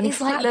yes, and it's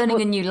like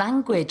learning a new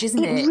language,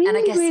 isn't it? Really, and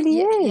I guess,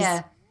 really is.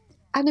 Yeah.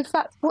 And in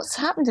fact, what's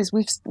happened is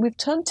we've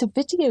turned to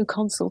video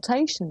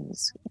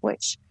consultations,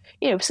 which,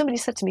 if somebody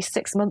said to me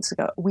 6 months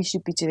ago, we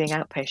should be doing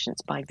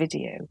outpatients by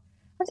video,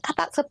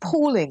 that's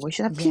appalling. We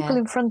should have people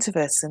in front of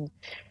us and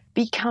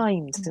be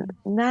kind.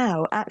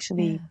 Now,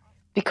 actually,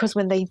 because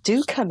when they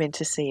do come in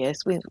to see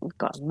us, we've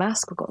got a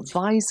mask, we've got a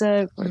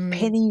visor, we're a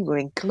pinny, we're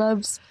in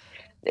gloves.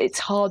 It's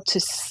hard to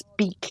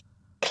speak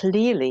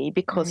clearly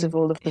because of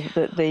all of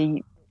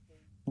the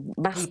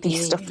nasty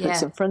stuff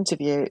that's in front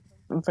of you,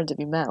 in front of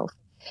your mouth.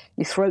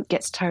 Your throat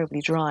gets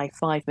terribly dry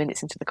 5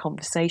 minutes into the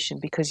conversation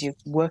because you're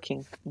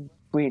working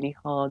really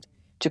hard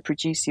to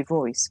produce your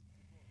voice.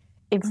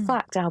 In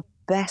fact, our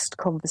best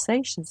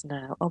conversations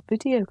now are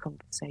video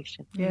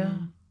conversations. Yeah.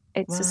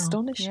 It's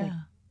astonishing.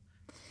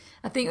 Yeah.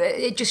 I think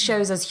it just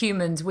shows as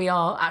humans we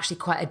are actually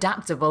quite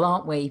adaptable,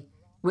 aren't we?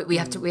 We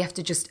have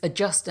to just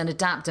adjust and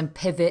adapt and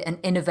pivot and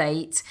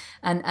innovate,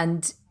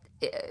 and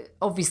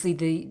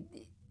obviously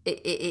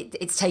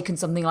it's taken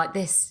something like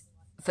this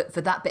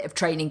for that bit of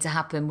training to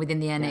happen within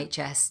the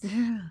NHS.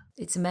 Yeah.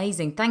 It's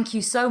amazing. Thank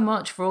you so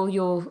much for all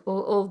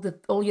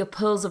your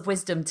pearls of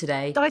wisdom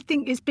today. I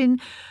think it's been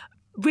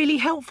really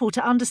helpful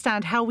to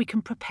understand how we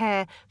can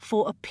prepare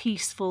for a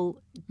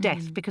peaceful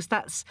death, because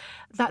that's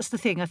the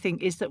thing, I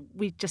think, is that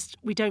we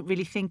don't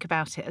really think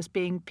about it as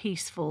being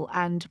peaceful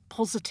and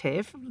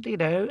positive,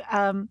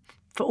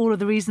 for all of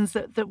the reasons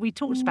that we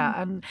talked about,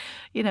 and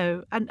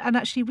and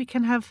actually we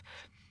can have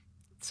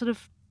sort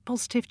of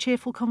positive,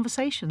 cheerful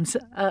conversations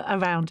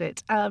around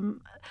it,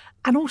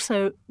 and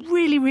also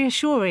really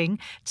reassuring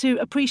to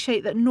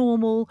appreciate that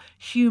normal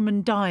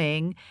human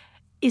dying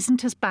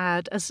isn't as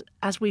bad as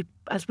we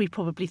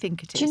probably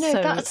think it is. Do you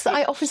know,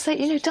 I often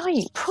say,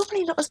 dying,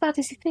 probably not as bad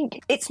as you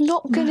think. It's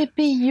not going to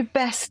be your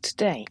best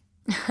day.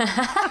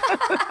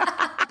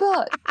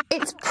 But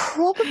it's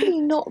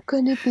probably not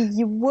going to be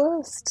your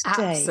worst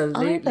day.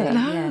 Absolutely. Either.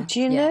 No. Yeah. Do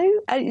you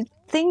know?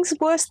 Things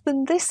worse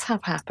than this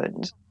have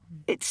happened.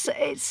 It's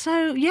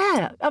so,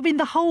 yeah. I mean,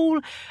 the whole,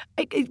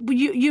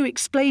 you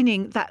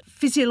explaining that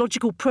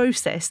physiological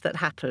process that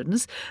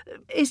happens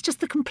is just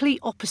the complete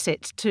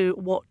opposite to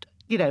what,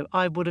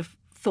 I would have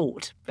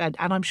thought, and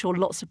I'm sure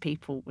lots of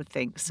people would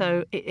think.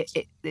 So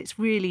it's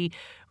really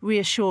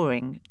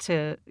reassuring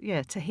to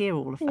hear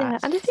all of that. Yeah,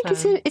 and I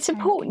think it's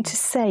important to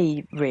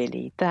say,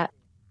 really, that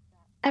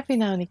every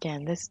now and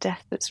again there's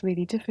death that's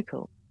really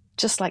difficult.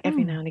 Just like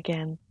every now and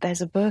again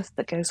there's a birth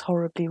that goes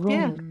horribly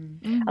wrong.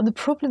 Yeah. And the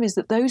problem is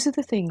that those are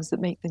the things that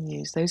make the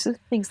news. Those are the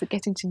things that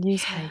get into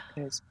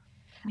newspapers.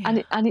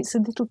 Yeah. And it's a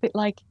little bit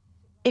like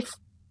if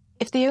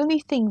the only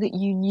thing that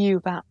you knew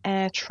about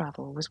air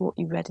travel was what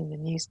you read in the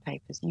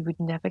newspapers, you would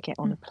never get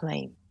on a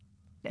plane.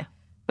 Yeah.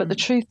 But the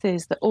truth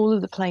is that all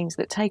of the planes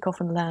that take off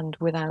and land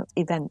without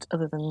event,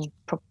 other than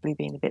probably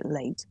being a bit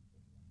late,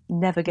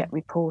 never get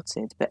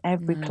reported. But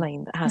every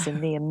plane that has a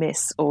near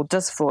miss or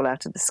does fall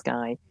out of the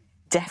sky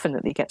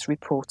definitely gets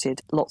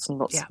reported, lots and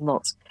lots and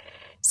lots.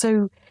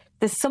 So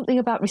there's something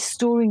about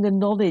restoring the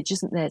knowledge,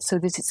 isn't there? So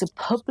that it's a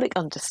public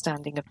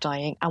understanding of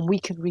dying, and we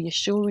can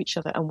reassure each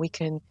other and we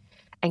can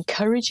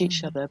encourage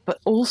each other, but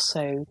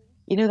also,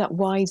 that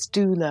wise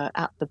doula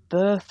at the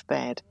birth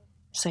bed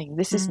saying,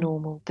 this is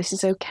normal, this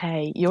is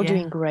okay, you're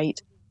doing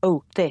great.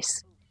 Oh,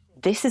 this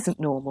isn't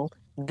normal,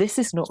 this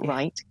is not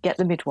right, get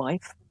the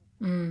midwife.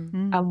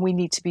 And we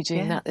need to be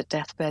doing that at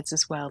deathbeds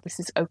as well.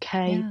 This is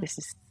okay, this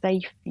is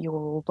safe, you're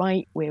all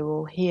right, we're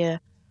all here.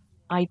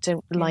 I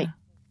don't like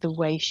the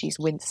way she's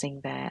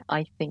wincing there.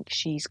 I think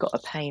she's got a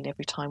pain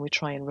every time we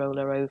try and roll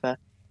her over.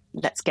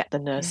 Let's get the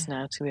nurse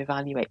now to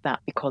evaluate that,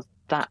 because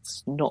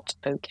that's not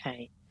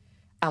okay.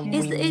 And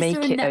we make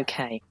it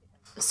okay.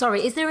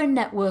 Sorry, is there a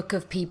network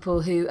of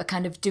people who are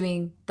kind of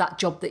doing that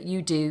job that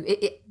you do?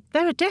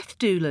 There are death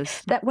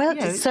doulas.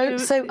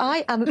 So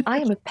I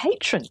am a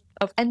patron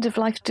of End of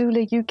Life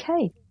Doula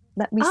UK.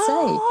 Let me say.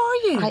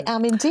 Oh, are you? I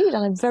am indeed,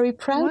 and I'm very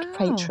proud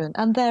patron.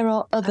 And there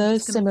are other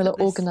similar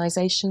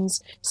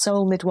organisations.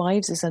 Soul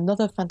Midwives is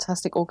another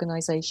fantastic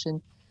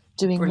organisation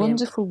doing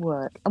wonderful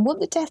work. And what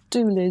the death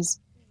doulas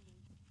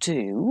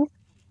do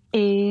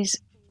is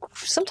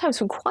sometimes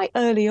from quite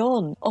early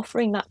on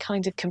offering that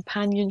kind of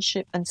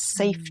companionship and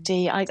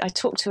safety. I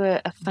talked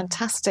to a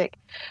fantastic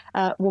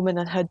woman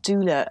and her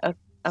doula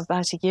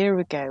about a year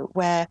ago,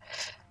 where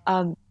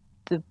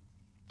the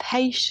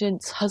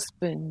patient's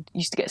husband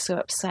used to get so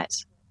upset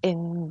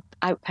in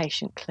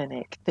outpatient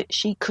clinic that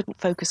she couldn't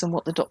focus on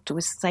what the doctor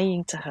was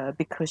saying to her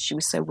because she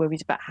was so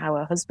worried about how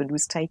her husband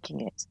was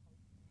taking it.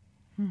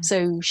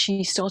 So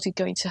she started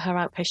going to her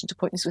outpatient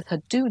appointments with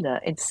her doula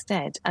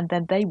instead, and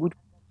then they would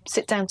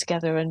sit down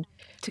together and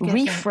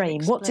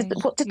reframe what did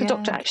the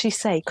doctor actually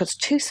say, because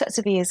two sets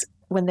of ears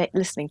when they're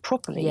listening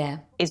properly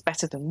is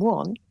better than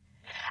one.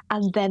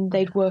 And then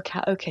they'd work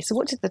out, okay, so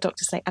what did the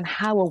doctor say, and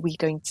how are we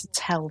going to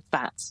tell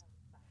that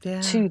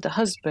to the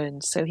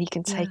husband so he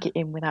can take it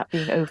in without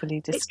being overly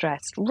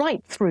distressed,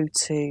 right through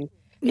to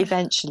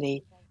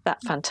eventually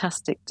that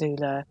fantastic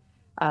doula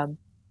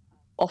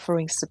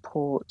offering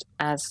support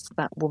as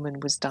that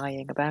woman was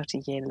dying about a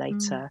year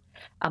later.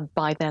 And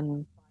by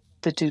then,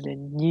 the doula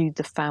knew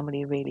the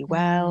family really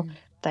well.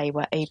 They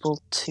were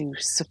able to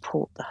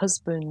support the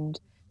husband.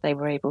 They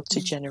were able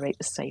to generate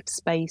a safe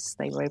space.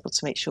 They were able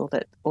to make sure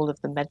that all of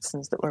the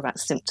medicines that were about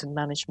symptom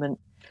management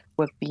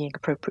were being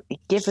appropriately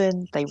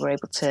given. They were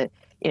able to,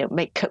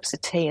 make cups of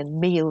tea and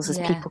meals as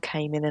people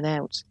came in and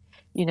out.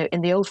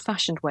 In the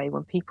old-fashioned way,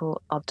 when people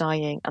are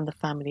dying and the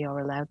family are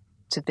allowed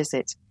to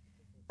visit,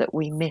 that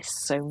we miss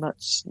so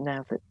much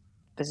now that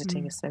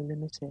visiting is so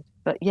limited.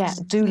 But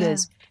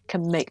doulas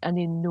can make an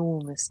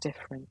enormous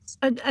difference.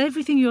 And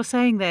everything you're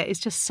saying there is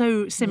just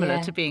so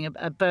similar to being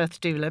a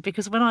birth doula,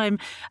 because when I'm,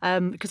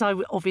 because I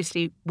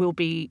obviously will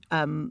be,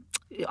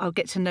 I'll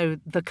get to know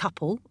the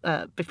couple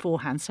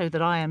beforehand so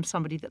that I am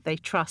somebody that they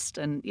trust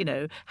and,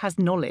 has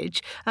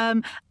knowledge.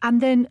 And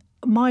then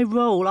my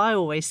role, I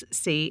always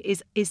see,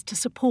 is to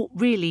support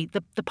really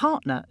the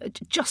partner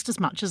just as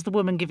much as the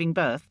woman giving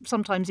birth,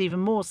 sometimes even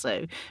more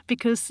so,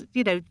 because,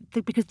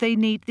 because they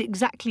need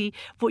exactly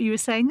what you were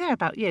saying there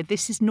about,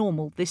 this is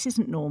normal, this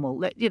isn't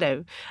normal,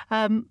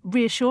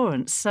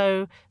 reassurance.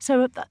 So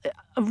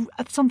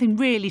something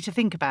really to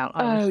think about.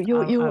 I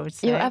would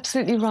say. You're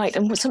absolutely right.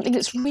 And something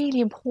that's really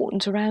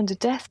important around a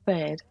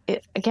deathbed,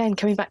 again,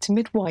 coming back to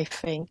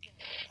midwifing,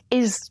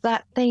 is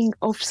that thing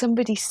of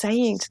somebody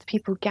saying to the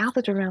people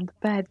gathered around the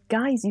bed,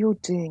 guys, you're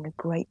doing a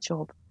great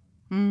job.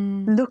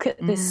 Look at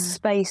this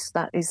space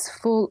that is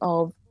full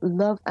of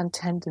love and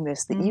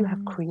tenderness that you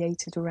have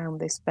created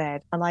around this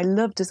bed. And I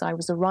loved, as I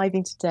was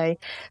arriving today,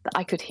 that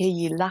I could hear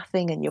you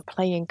laughing and you're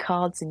playing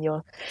cards and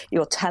you're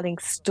telling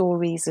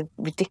stories of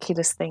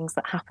ridiculous things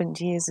that happened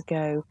years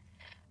ago.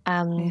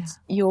 And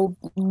you're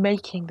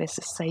making this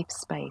a safe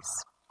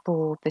space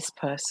for this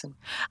person.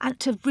 And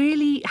to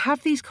really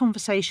have these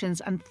conversations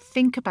and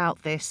think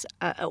about this,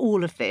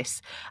 all of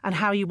this, and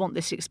how you want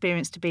this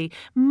experience to be,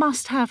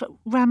 must have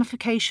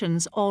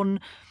ramifications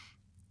on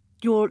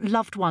your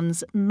loved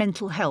one's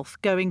mental health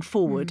going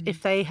forward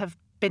if they have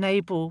been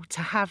able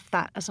to have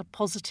that as a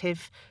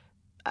positive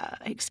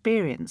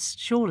experience,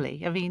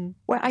 surely. I mean,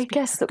 I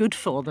guess that's good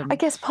for them. I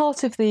guess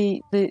part of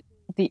the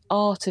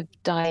art of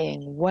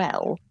dying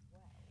well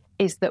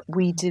is that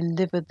we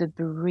deliver the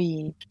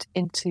bereaved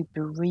into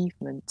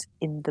bereavement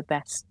in the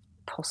best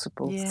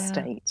possible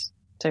state,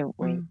 don't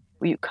we?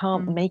 You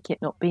can't make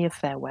it not be a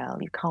farewell.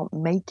 You can't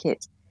make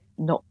it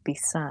not be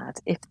sad.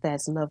 If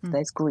there's love,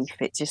 there's grief.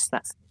 It just,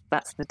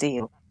 that's the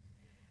deal.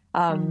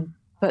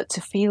 But to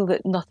feel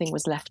that nothing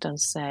was left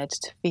unsaid,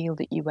 to feel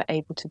that you were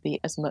able to be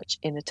as much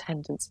in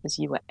attendance as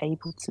you were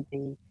able to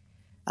be,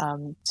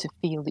 to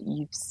feel that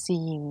you've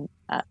seen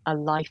a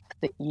life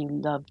that you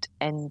loved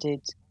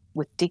ended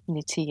with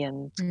dignity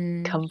and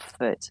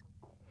comfort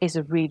is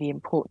a really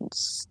important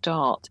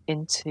start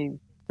into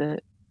the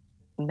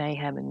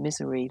mayhem and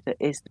misery that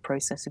is the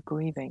process of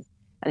grieving.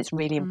 And it's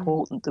really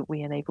important that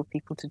we enable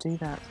people to do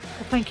that.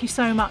 Well, thank you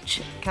so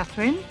much,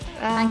 Catherine.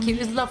 Thank you. It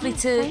was lovely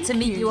to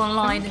meet you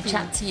online and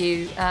chat to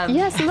you.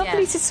 Yes,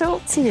 lovely to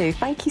talk to you.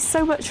 Thank you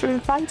so much for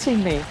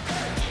inviting me.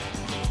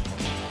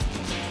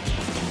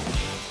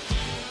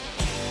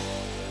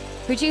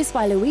 Produced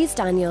by Louise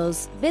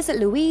Daniels. Visit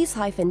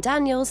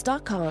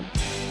louise-daniels.com.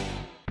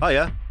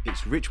 Hiya,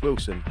 it's Rich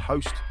Wilson,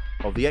 host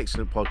of the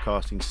excellent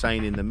podcast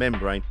Insane in the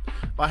Membrane.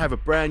 I have a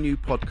brand new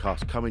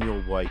podcast coming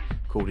your way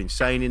called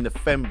Insane in the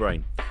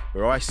Fembrane,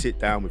 where I sit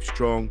down with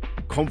strong,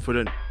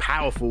 confident,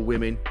 powerful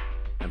women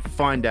and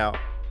find out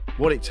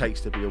what it takes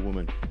to be a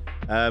woman.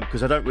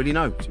 Because I don't really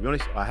know, to be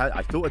honest.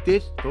 I thought I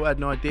did, thought I had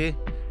an idea,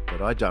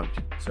 but I don't.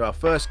 So our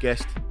first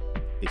guest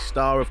is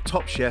star of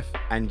Top Chef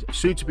and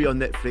soon to be on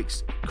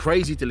Netflix,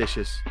 Crazy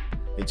Delicious.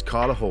 It's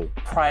Carla Hall.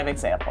 Prime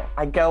example.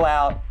 I go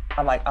out,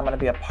 I'm like, I'm going to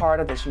be a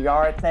part of this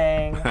yard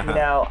thing.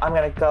 I'm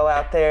going to go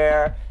out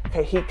there.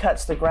 Okay, he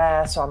cuts the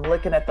grass, so I'm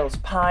looking at those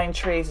pine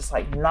trees. It's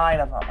like 9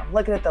 of them. I'm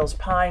looking at those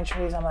pine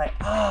trees. I'm like,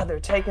 they're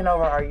taking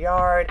over our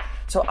yard.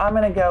 So I'm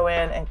going to go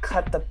in and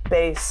cut the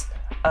base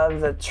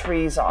of the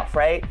trees off,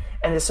 right?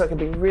 And just so it can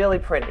be really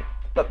pretty.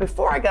 But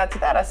before I got to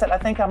that, I said, I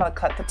think I'm going to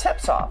cut the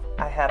tips off.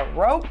 I had a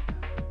rope.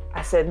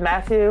 I said,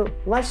 Matthew,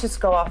 let's just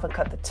go off and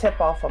cut the tip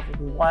off of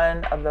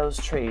one of those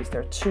trees.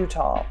 They're too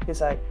tall.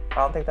 He's like, I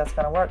don't think that's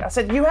going to work. I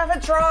said, you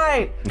haven't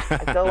tried.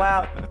 I go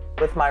out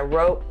with my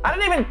rope. I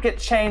didn't even get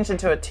changed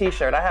into a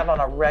t-shirt. I have on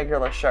a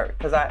regular shirt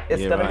because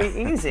it's going to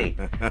be easy.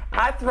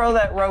 I throw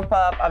that rope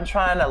up. I'm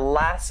trying to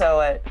lasso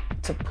it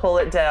to pull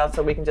it down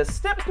so we can just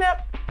snip,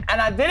 snip.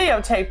 And I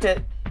videotaped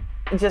it.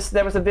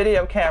 There was a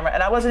video camera,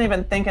 and I wasn't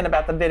even thinking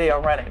about the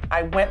video running.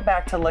 I went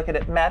back to look at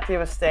it. Matthew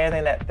was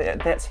standing there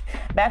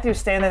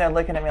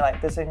looking at me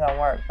like, this ain't gonna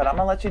work, but I'm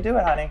gonna let you do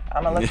it, honey.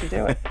 I'm gonna let you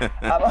do it. And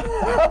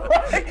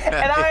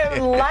I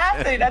am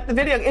laughing at the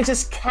video. It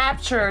just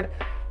captured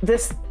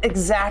this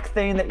exact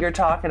thing that you're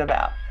talking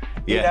about.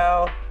 Yeah. You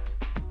know,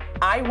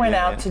 I went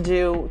out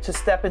to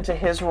step into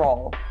his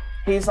role.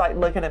 He's like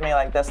looking at me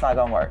like, that's not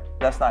gonna work.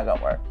 That's not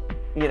gonna work.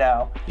 You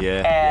know?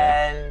 Yeah.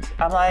 And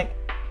I'm like,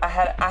 I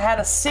had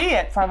to see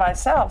it for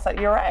myself. It's like,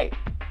 you're right.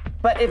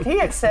 But if he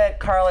had said,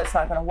 Carla, it's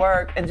not going to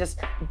work, and just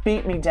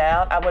beat me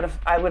down, I would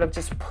have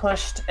just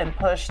pushed and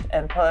pushed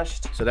and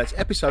pushed. So that's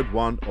episode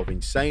 1 of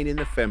Insane in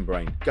the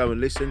Fembrane. Go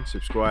and listen,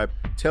 subscribe,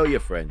 tell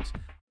your friends.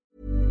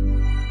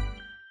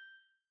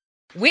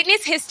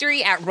 Witness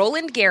history at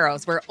Roland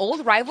Garros, where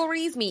old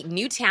rivalries meet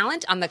new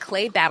talent on the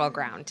clay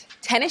battleground.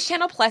 Tennis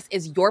Channel Plus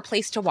is your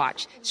place to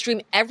watch.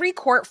 Stream every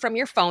court from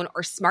your phone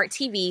or smart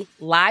TV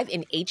live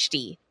in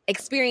HD.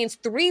 Experience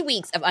 3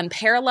 weeks of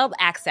unparalleled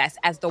access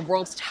as the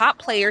world's top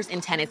players in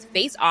tennis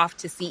face off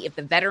to see if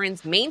the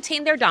veterans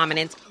maintain their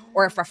dominance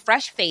or if a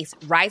fresh face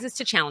rises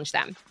to challenge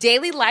them.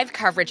 Daily live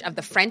coverage of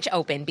the French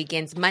Open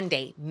begins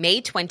Monday,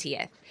 May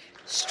 20th.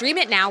 Stream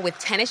it now with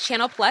Tennis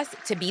Channel Plus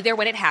to be there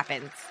when it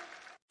happens.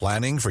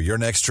 Planning for your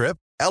next trip?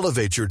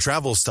 Elevate your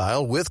travel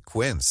style with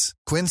Quince.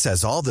 Quince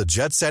has all the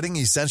jet-setting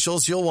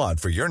essentials you'll want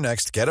for your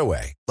next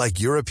getaway, like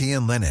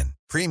European linen,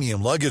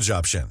 premium luggage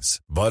options,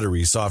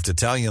 buttery soft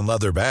Italian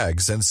leather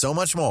bags, and so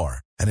much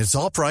more. And it's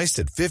all priced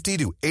at 50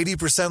 to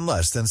 80%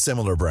 less than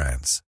similar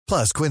brands.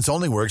 Plus, Quince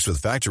only works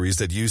with factories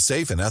that use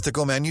safe and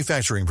ethical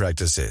manufacturing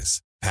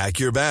practices.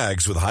 Pack your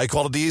bags with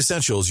high-quality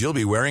essentials you'll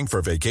be wearing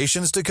for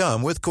vacations to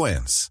come with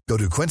Quince. Go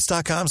to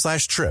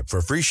quince.com/trip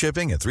for free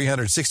shipping and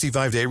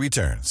 365-day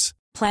returns.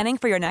 Planning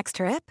for your next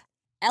trip?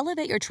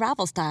 Elevate your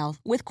travel style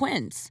with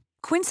Quince.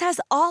 Quince has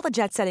all the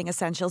jet-setting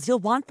essentials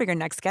you'll want for your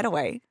next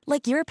getaway,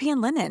 like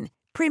European linen,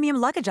 premium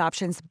luggage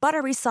options,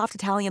 buttery soft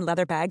Italian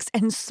leather bags,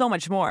 and so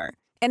much more.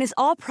 And is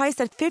all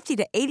priced at 50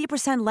 to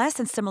 80% less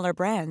than similar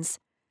brands.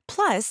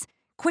 Plus,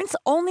 Quince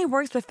only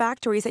works with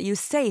factories that use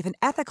safe and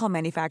ethical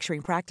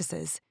manufacturing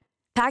practices.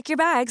 Pack your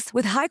bags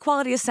with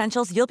high-quality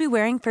essentials you'll be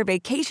wearing for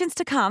vacations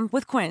to come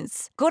with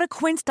Quince. Go to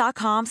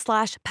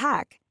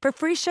quince.com/pack for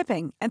free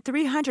shipping and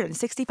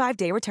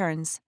 365-day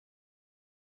returns.